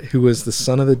 Who was the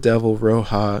son of the devil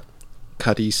Roha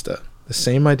Kadista. The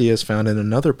same idea is found in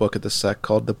another book of the sect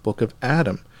called the Book of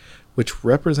Adam, which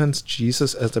represents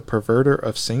Jesus as the perverter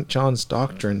of St. John's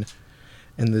doctrine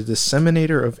and the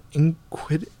disseminator of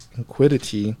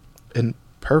iniquity and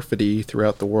perfidy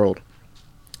throughout the world.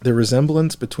 The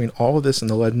resemblance between all of this and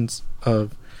the legends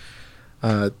of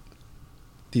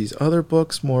these other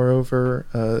books, moreover,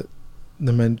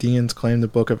 the Mandeans claim the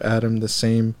Book of Adam the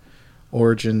same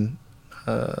origin,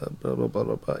 blah, blah, blah,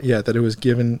 blah, blah. Yeah, that it was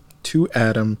given to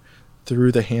Adam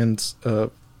through the hands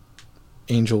of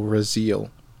angel Raziel.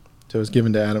 So it was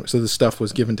given to Adam. So the stuff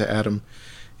was given to Adam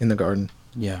in the garden.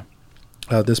 Yeah.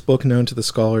 This book, known to the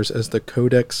scholars as the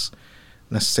Codex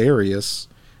Nasarius,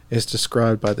 is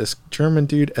described by this German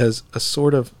dude as a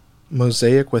sort of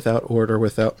mosaic without order,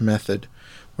 without method,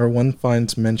 where one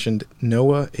finds mentioned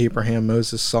Noah, Abraham,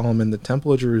 Moses, Solomon, the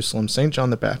Temple of Jerusalem, St. John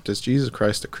the Baptist, Jesus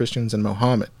Christ, the Christians, and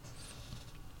Mohammed.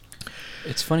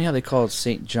 It's funny how they call it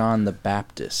St. John the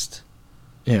Baptist.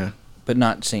 Yeah. But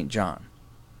not St. John.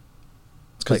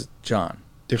 It's like John.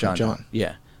 Different John.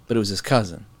 Yeah. But it was his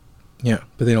cousin. Yeah,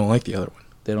 but they don't like the other one.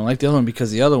 They don't like the other one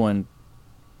because the other one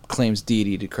claims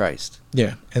deity to Christ.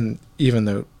 Yeah, and even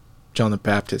though John the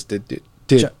Baptist did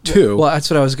too. Well, that's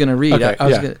what I was going to read.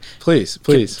 Okay, please.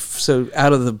 So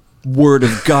out of the Word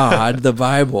of God, the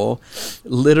Bible,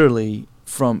 literally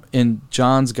in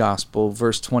John's Gospel,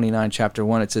 verse 29, chapter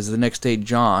 1, it says, "The next day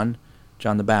John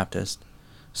the Baptist,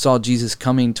 saw Jesus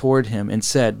coming toward him and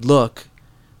said, 'Look,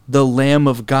 the Lamb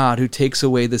of God who takes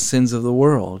away the sins of the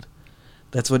world.'"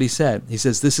 That's what he said. He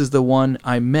says, "This is the one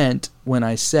I meant when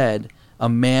I said, 'A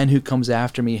man who comes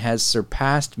after me has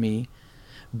surpassed me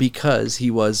because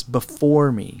he was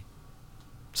before me.'"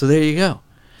 So there you go.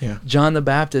 Yeah. John the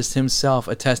Baptist himself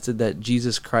attested that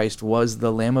Jesus Christ was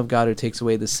the Lamb of God who takes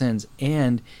away the sins,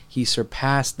 and he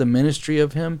surpassed the ministry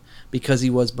of him because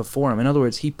he was before him. In other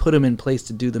words, he put him in place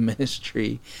to do the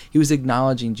ministry. He was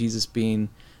acknowledging Jesus being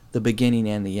the beginning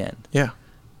and the end. Yeah.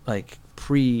 Like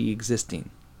pre-existing.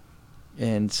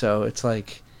 And so it's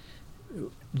like,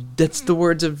 that's the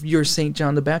words of your Saint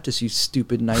John the Baptist, you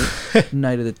stupid knight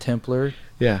of the Templar.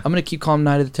 Yeah. I'm going to keep calling him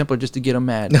Knight of the Templar just to get him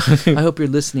mad. I hope you're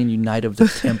listening, you Knight of the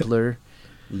Templar,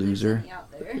 loser. Yeah.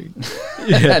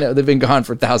 I know, they've been gone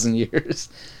for 1,000 years.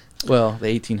 Well,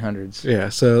 the 1800s. Yeah,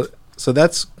 so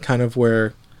that's kind of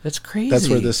where... That's crazy. That's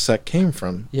where this sect came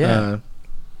from. Yeah.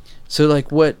 So,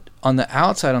 like, what on the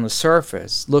outside, on the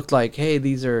surface, looked like, hey,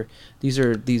 these are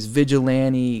these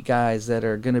vigilante guys that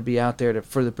are going to be out there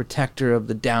for the protector of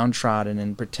the downtrodden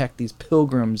and protect these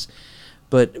pilgrims.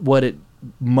 But what it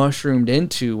mushroomed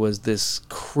into was this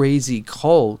crazy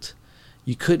cult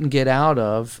you couldn't get out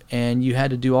of, and you had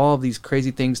to do all of these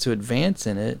crazy things to advance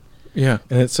in it. Yeah,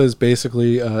 and it says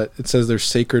basically, it says their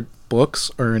sacred books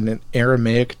are in an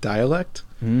Aramaic dialect.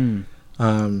 It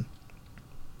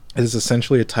is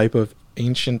essentially a type of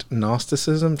ancient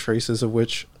Gnosticism, traces of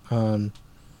which, are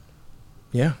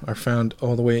found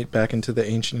all the way back into the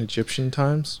ancient Egyptian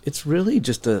times. It's really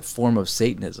just a form of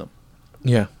Satanism.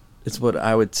 Yeah. It's what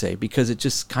I would say, because it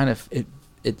just kind of,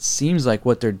 it seems like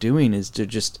what they're doing is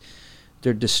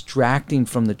they're distracting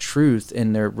from the truth,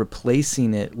 and they're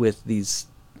replacing it with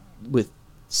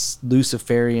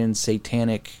Luciferian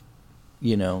satanic,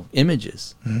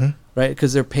 images, right?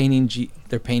 Because they're painting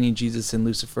Jesus and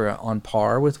Lucifer on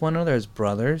par with one another as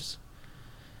brothers.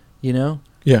 Yeah,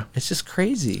 it's just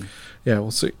crazy. Yeah,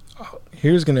 well, so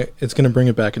it's gonna bring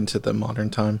it back into the modern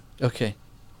time. Okay.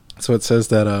 So it says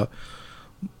that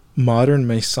modern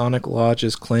Masonic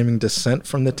lodges claiming descent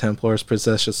from the Templars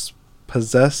possess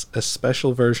a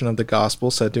special version of the gospel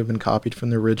said to have been copied from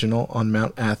the original on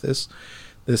Mount Athos,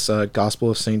 this Gospel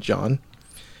of St. John.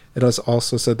 It has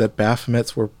also said that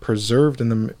Baphomets were preserved in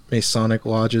the Masonic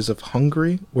lodges of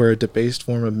Hungary, where a debased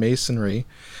form of Masonry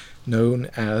known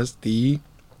as the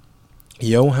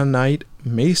Johannite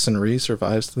Masonry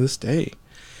survives to this day.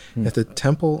 At the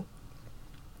temple,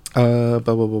 blah,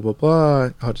 blah, blah, blah, blah.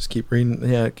 I'll just keep reading.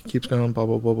 Yeah, it keeps going, blah,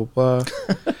 blah, blah, blah, blah.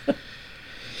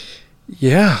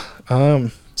 Yeah.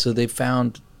 So they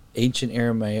found ancient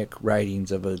Aramaic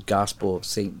writings of a Gospel of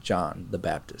St. John the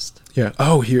Baptist. Yeah.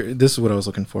 Oh, here. This is what I was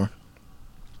looking for.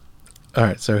 All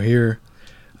right. So here,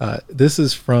 this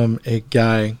is from a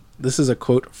guy. This is a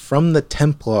quote from the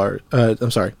Templar.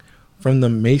 From the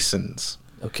Masons.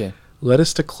 Okay. Let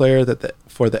us declare that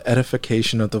for the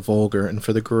edification of the vulgar and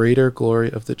for the greater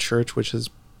glory of the church which has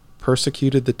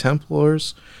persecuted the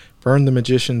Templars, burned the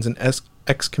magicians, and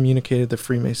excommunicated the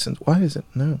Freemasons. Why is it?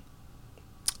 No.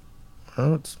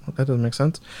 Oh, that doesn't make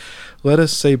sense. Let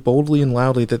us say boldly and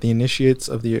loudly that the initiates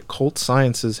of the occult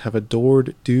sciences have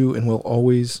adored, do, and will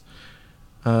always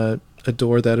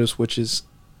adore that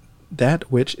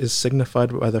which is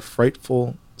signified by the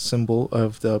frightful symbol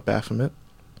of the Baphomet.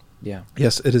 Yeah.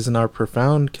 Yes, it is in our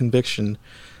profound conviction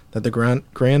that the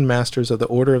Grand Masters of the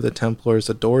Order of the Templars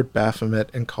adored Baphomet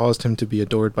and caused him to be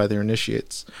adored by their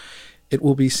initiates. It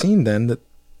will be seen then that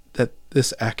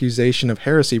this accusation of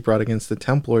heresy brought against the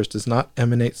Templars does not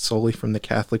emanate solely from the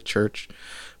Catholic Church,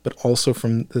 but also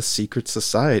from the secret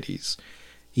societies.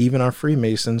 Even our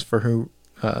Freemasons, for who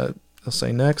I'll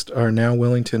say next, are now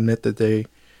willing to admit that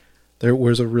there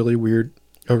was a really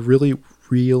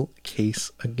real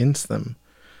case against them.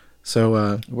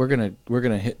 So we're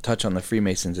gonna touch on the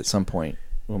Freemasons at some point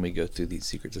when we go through these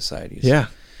secret societies. Yeah.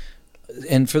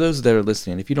 And for those that are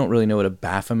listening, if you don't really know what a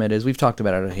Baphomet is, we've talked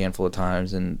about it a handful of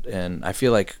times, and I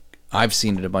feel like I've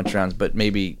seen it a bunch of times, but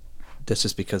maybe that's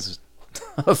just because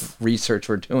of research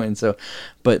we're doing. So,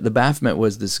 but the Baphomet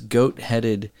was this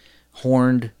goat-headed,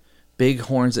 big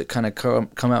horns that kind of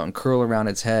come out and curl around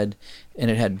its head, and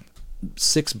it had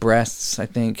 6 breasts, I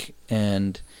think,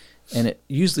 and it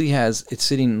usually it's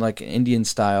sitting like Indian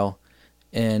style,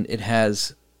 and it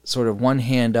has sort of one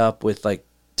hand up with like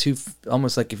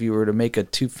almost like if you were to make a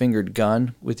 2-fingered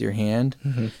gun with your hand,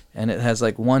 and it has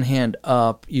like one hand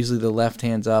up, usually the left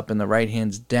hand's up and the right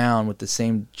hand's down with the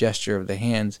same gesture of the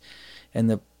hands, and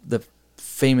the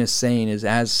famous saying is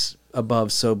as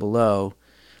above so below,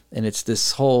 and it's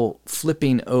this whole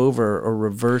flipping over or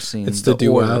reversing. It's the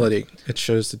duality. Order. It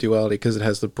shows the duality because it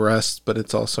has the breasts, but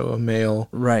it's also a male,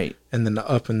 right? And then the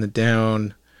up and the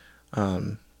down.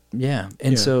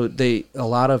 So a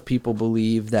lot of people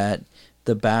believe that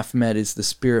the Baphomet is the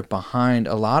spirit behind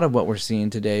a lot of what we're seeing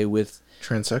today with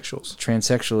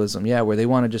transsexualism. Yeah, where they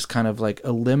want to just kind of like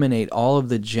eliminate all of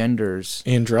the genders.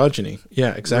 Androgyny.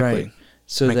 Yeah, exactly. Right.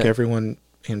 So make that everyone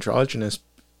androgynous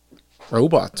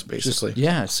robots, basically.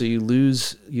 So you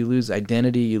lose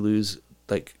identity, you lose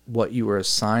like what you were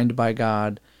assigned by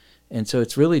God. And so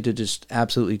it's really to just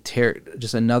absolutely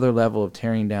just another level of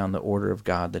tearing down the order of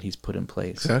God that he's put in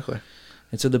place. Exactly.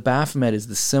 And so the Baphomet is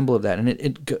the symbol of that. And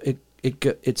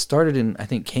it started in, I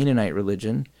think, Canaanite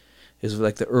religion is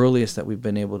like the earliest that we've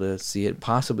been able to see it,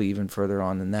 possibly even further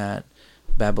on than that.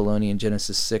 Babylonian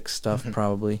Genesis 6 stuff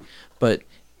probably. But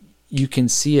you can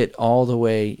see it all the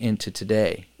way into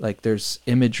today. Like there's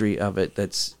imagery of it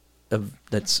that's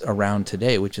around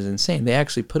today, which is insane. They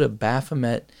actually put a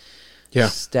Baphomet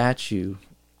statue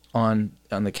on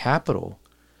the Capitol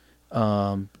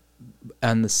on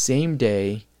the same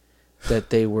day that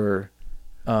they were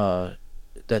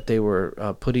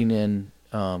putting in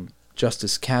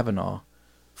Justice Kavanaugh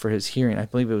for his hearing. I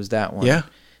believe it was that one. Yeah.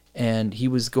 And he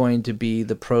was going to be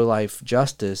the pro-life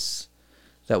justice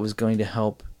that was going to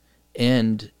help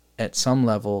end at some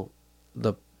level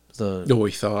the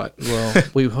we thought. Well,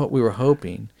 we were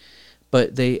hoping.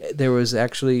 But there was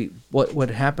actually what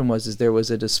happened was there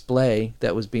was a display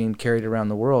that was being carried around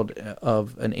the world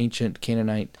of an ancient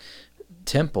Canaanite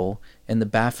temple, and the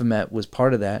Baphomet was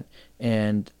part of that,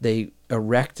 and they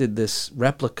erected this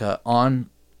replica on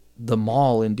the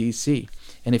mall in D.C.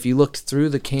 And if you looked through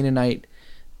the Canaanite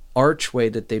archway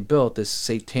that they built, this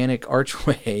satanic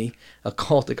archway,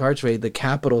 occultic archway, the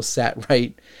Capitol sat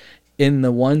right in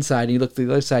the one side, and you look to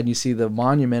the other side and you see the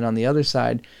monument on the other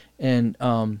side, and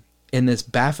this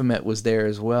Baphomet was there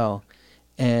as well.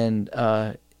 And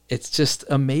it's just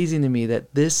amazing to me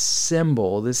that this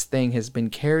symbol, this thing has been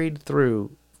carried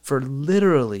through for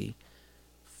literally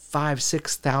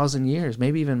 5,000-6,000 years,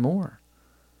 maybe even more.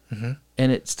 Mm-hmm.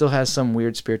 And it still has some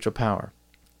weird spiritual power.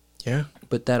 Yeah.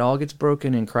 But that all gets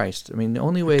broken in Christ. I mean, the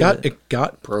only way it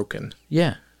got broken.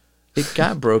 Yeah. It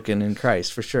got broken in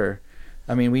Christ, for sure.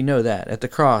 I mean, we know that. At the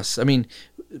cross, I mean,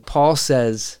 Paul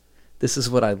says, this is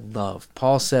what I love.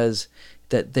 Paul says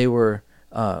that they were,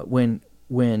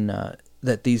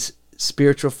 that these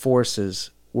spiritual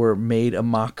forces were made a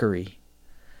mockery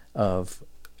of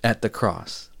at the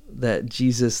cross. That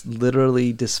Jesus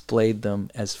literally displayed them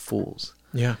as fools.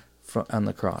 Yeah. On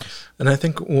the cross. And I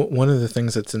think one of the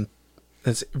things that's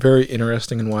very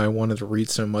interesting and why I wanted to read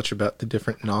so much about the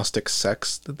different Gnostic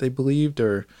sects that they believed,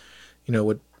 or,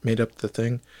 what made up the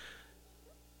thing.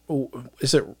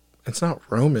 It's not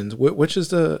Romans. Which is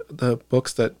the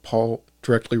books that Paul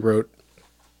directly wrote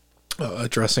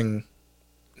addressing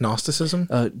Gnosticism?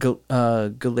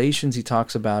 Galatians, he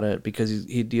talks about it because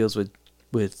he deals with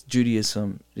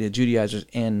Judaism, Judaizers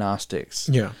and Gnostics.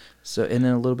 Yeah. So, and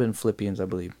then a little bit in Philippians, I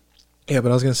believe. Yeah,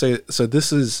 but I was going to say, so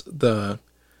this is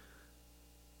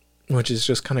which is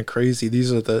just kind of crazy.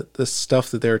 These are the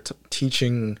stuff that they're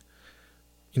teaching,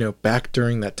 back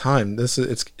during that time.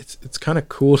 It's kind of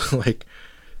cool to, like,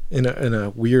 in a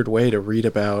weird way, to read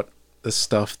about the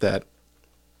stuff that,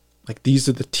 like, these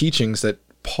are the teachings that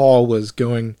Paul was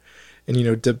going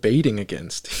and, debating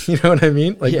against. You know what I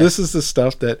mean? Like, This is the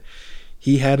stuff that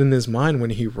he had in his mind when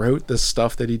he wrote the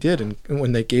stuff that he did, and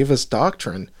when they gave us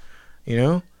doctrine,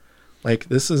 like,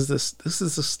 this is the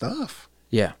stuff.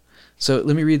 Yeah. So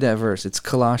let me read that verse. It's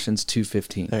Colossians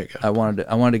 2:15. There you go. I wanted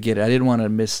to get it. I didn't want to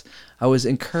miss. I was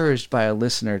encouraged by a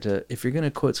listener to, if you're going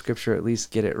to quote scripture, at least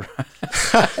get it right.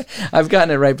 I've gotten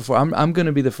it right before. I'm going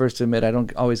to be the first to admit I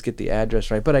don't always get the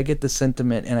address right, but I get the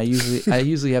sentiment, and I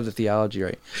usually have the theology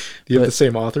right. Do you have the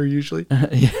same author usually?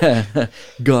 Yeah,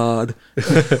 God.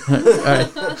 All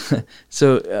right.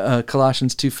 So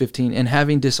Colossians 2:15, and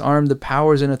having disarmed the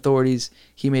powers and authorities,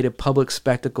 he made a public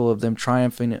spectacle of them,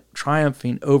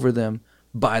 triumphing over them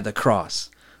by the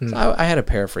cross. So I had a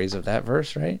paraphrase of that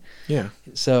verse, right? Yeah.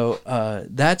 So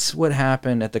that's what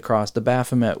happened at the cross. The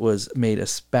Baphomet was made a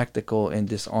spectacle and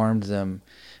disarmed them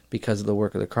because of the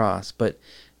work of the cross. But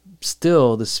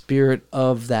still, the spirit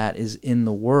of that is in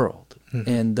the world,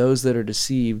 and those that are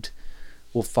deceived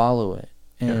will follow it.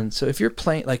 And so if you're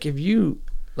playing, like,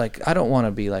 I don't want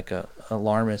to be like a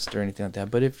alarmist or anything like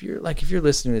that, but if you're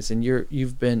listening to this and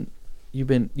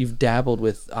you've dabbled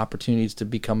with opportunities to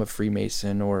become a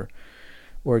Freemason or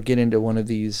get into one of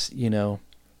these,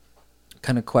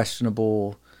 kind of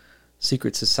questionable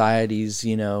secret societies,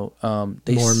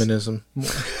 Mormonism.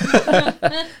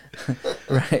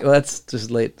 Right. Well, that's just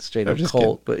straight up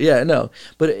cult. But yeah, no.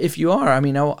 But if you are, I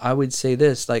mean, I would say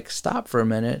this, like, stop for a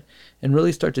minute and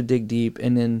really start to dig deep,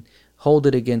 and then hold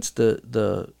it against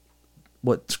the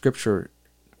what Scripture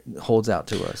holds out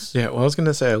to us. Yeah, well, I was going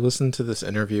to say, I listened to this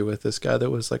interview with this guy that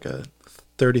was like a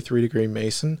 33-degree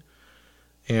Mason,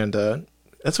 and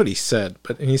that's what he said.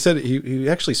 And he said he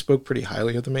actually spoke pretty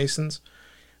highly of the Masons,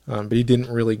 but he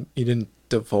didn't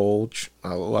divulge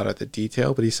a lot of the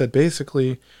detail. But he said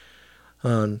basically,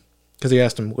 because he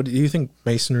asked him, "What do you think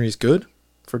Masonry is good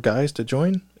for guys to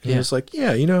join?" And he was like,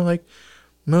 "Yeah, like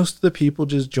most of the people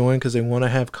just join because they want to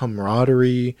have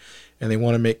camaraderie and they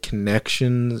want to make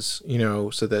connections,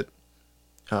 so that."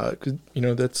 'Cause,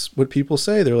 that's what people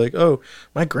say. They're like, "Oh,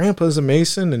 my grandpa's a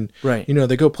Mason," and right.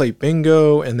 They go play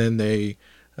bingo, and then they,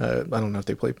 I don't know if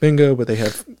they play bingo, but they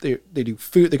do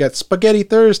food. They got spaghetti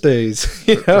Thursdays,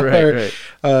 right.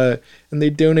 And they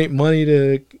donate money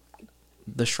to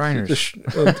the Shriners.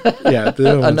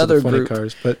 Another funny group.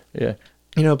 Cars, but yeah,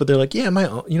 but they're like, yeah,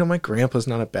 my grandpa's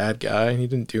not a bad guy, and he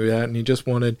didn't do that, and he just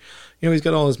wanted, he's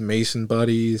got all his Mason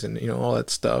buddies and all that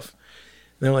stuff.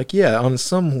 And they're like, yeah, on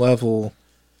some level.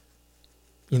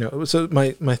 So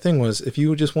my thing was, if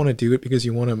you just want to do it because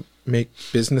you want to make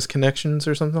business connections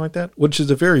or something like that, which is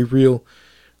a very real,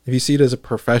 if you see it as a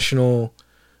professional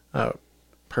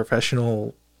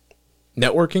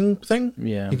networking thing,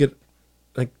 you get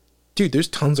like, dude, there's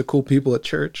tons of cool people at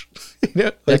church.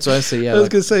 That's what I say. Yeah, I was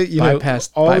gonna say,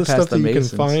 all the stuff that you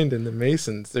Masons. can find in the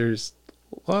Masons, there's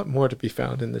a lot more to be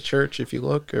found in the church if you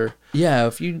look. Or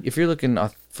if you're looking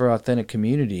for authentic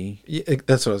community,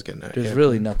 that's what I was getting at. There's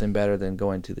really nothing better than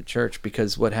going to the church,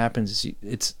 because what happens is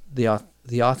it's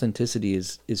the authenticity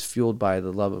is fueled by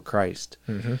the love of Christ,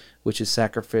 which is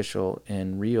sacrificial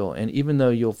and real. And even though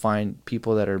you'll find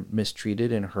people that are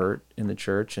mistreated and hurt in the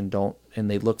church and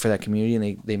they look for that community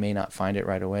and they may not find it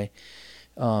right away,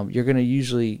 you're going to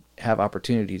usually have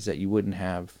opportunities that you wouldn't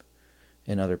have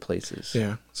in other places.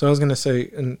 Yeah. So I was going to say,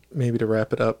 and maybe to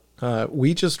wrap it up,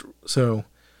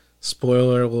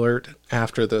 spoiler alert,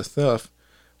 after the stuff,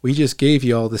 we just gave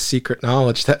you all the secret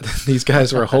knowledge that these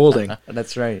guys were holding.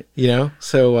 That's right.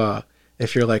 So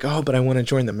if you're like, oh, but I want to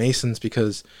join the Masons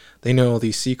because they know all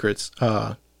these secrets.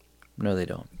 No, they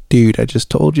don't. Dude, I just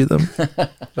told you them.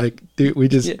 Like, dude, we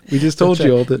just told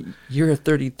you all that. You're a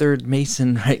 33rd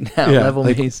Mason right now, level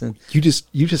Mason. You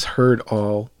just heard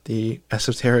all the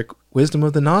esoteric wisdom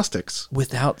of the Gnostics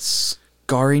without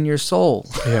scarring your soul.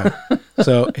 Yeah.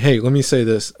 So, hey, let me say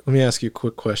this. Let me ask you a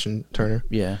quick question, Turner.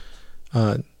 Yeah.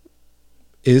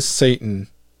 Is Satan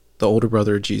the older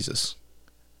brother of Jesus?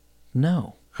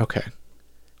 No. Okay.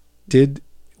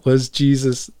 Was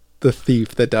Jesus the thief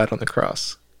that died on the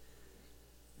cross?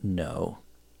 No.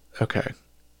 Okay.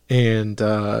 And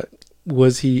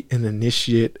was he an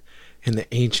initiate in the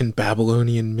ancient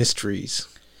Babylonian mysteries?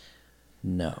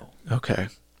 No. Okay.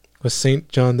 Was Saint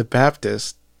John the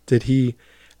Baptist, did he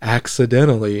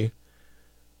accidentally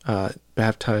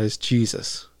baptize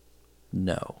Jesus?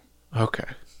 No. Okay.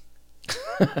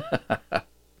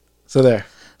 So there.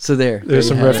 There's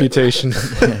some refutation.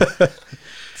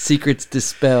 Secrets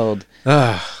dispelled.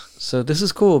 So this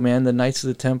is cool, man. The Knights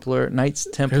Templar.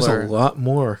 There's a lot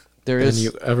more than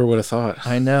you ever would have thought.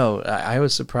 I know. I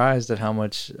was surprised at how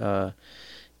much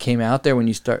came out there when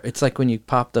you start. It's like when you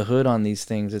pop the hood on these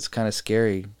things, it's kind of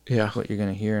scary. Yeah. What you're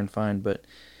going to hear and find. But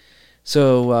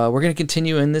so we're going to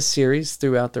continue in this series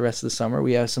throughout the rest of the summer.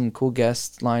 We have some cool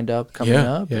guests lined up coming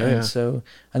up. And so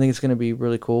I think it's going to be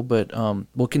really cool. But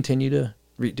we'll continue to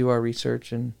do our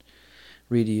research and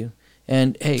read to you.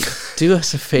 And hey, do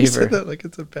us a favor. You said that like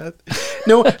it's a bad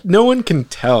thing. No one can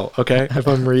tell, okay, if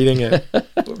I'm reading it.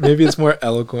 Maybe it's more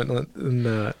eloquent than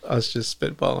us just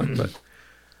spitballing, but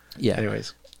yeah.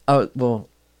 Anyways. Well,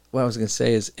 what I was going to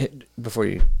say is, hey,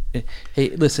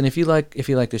 listen, if you like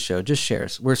the show, just share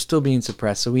us. We're still being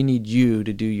suppressed, so we need you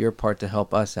to do your part to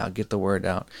help us out, get the word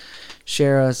out.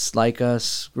 Share us, like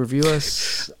us, review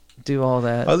us, do all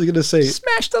that. I was going to say,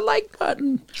 smash the like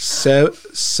button.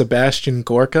 Sebastian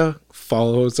Gorka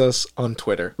follows us on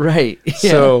Twitter. Right. Yeah.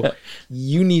 So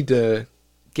you need to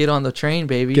get on the train,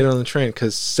 baby. Get on the train,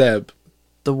 because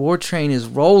the war train is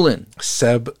rolling.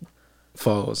 Seb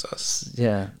follows us.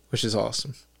 Yeah. Which is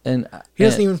awesome. And he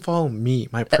doesn't even follow me,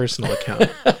 my personal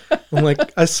account. I'm like,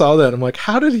 I saw that. I'm like,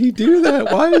 how did he do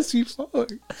that? Why is he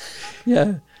following?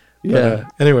 Yeah. Yeah.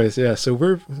 Anyways, yeah. So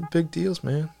we're big deals,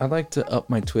 man. I'd like to up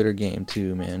my Twitter game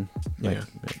too, man. Yeah.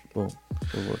 We'll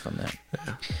work on that.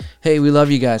 Yeah. Hey, we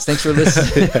love you guys. Thanks for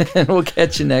listening. And we'll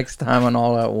catch you next time on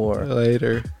All Out War.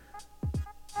 Later.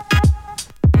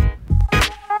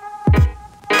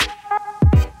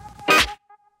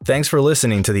 Thanks for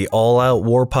listening to the All Out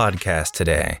War podcast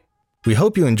today. We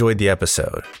hope you enjoyed the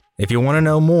episode. If you want to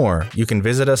know more, you can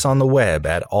visit us on the web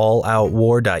at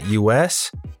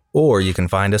alloutwar.us, or you can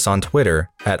find us on Twitter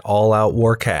at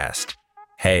alloutwarcast.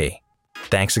 Hey,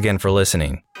 Thanks again for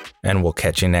listening, and we'll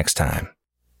catch you next time.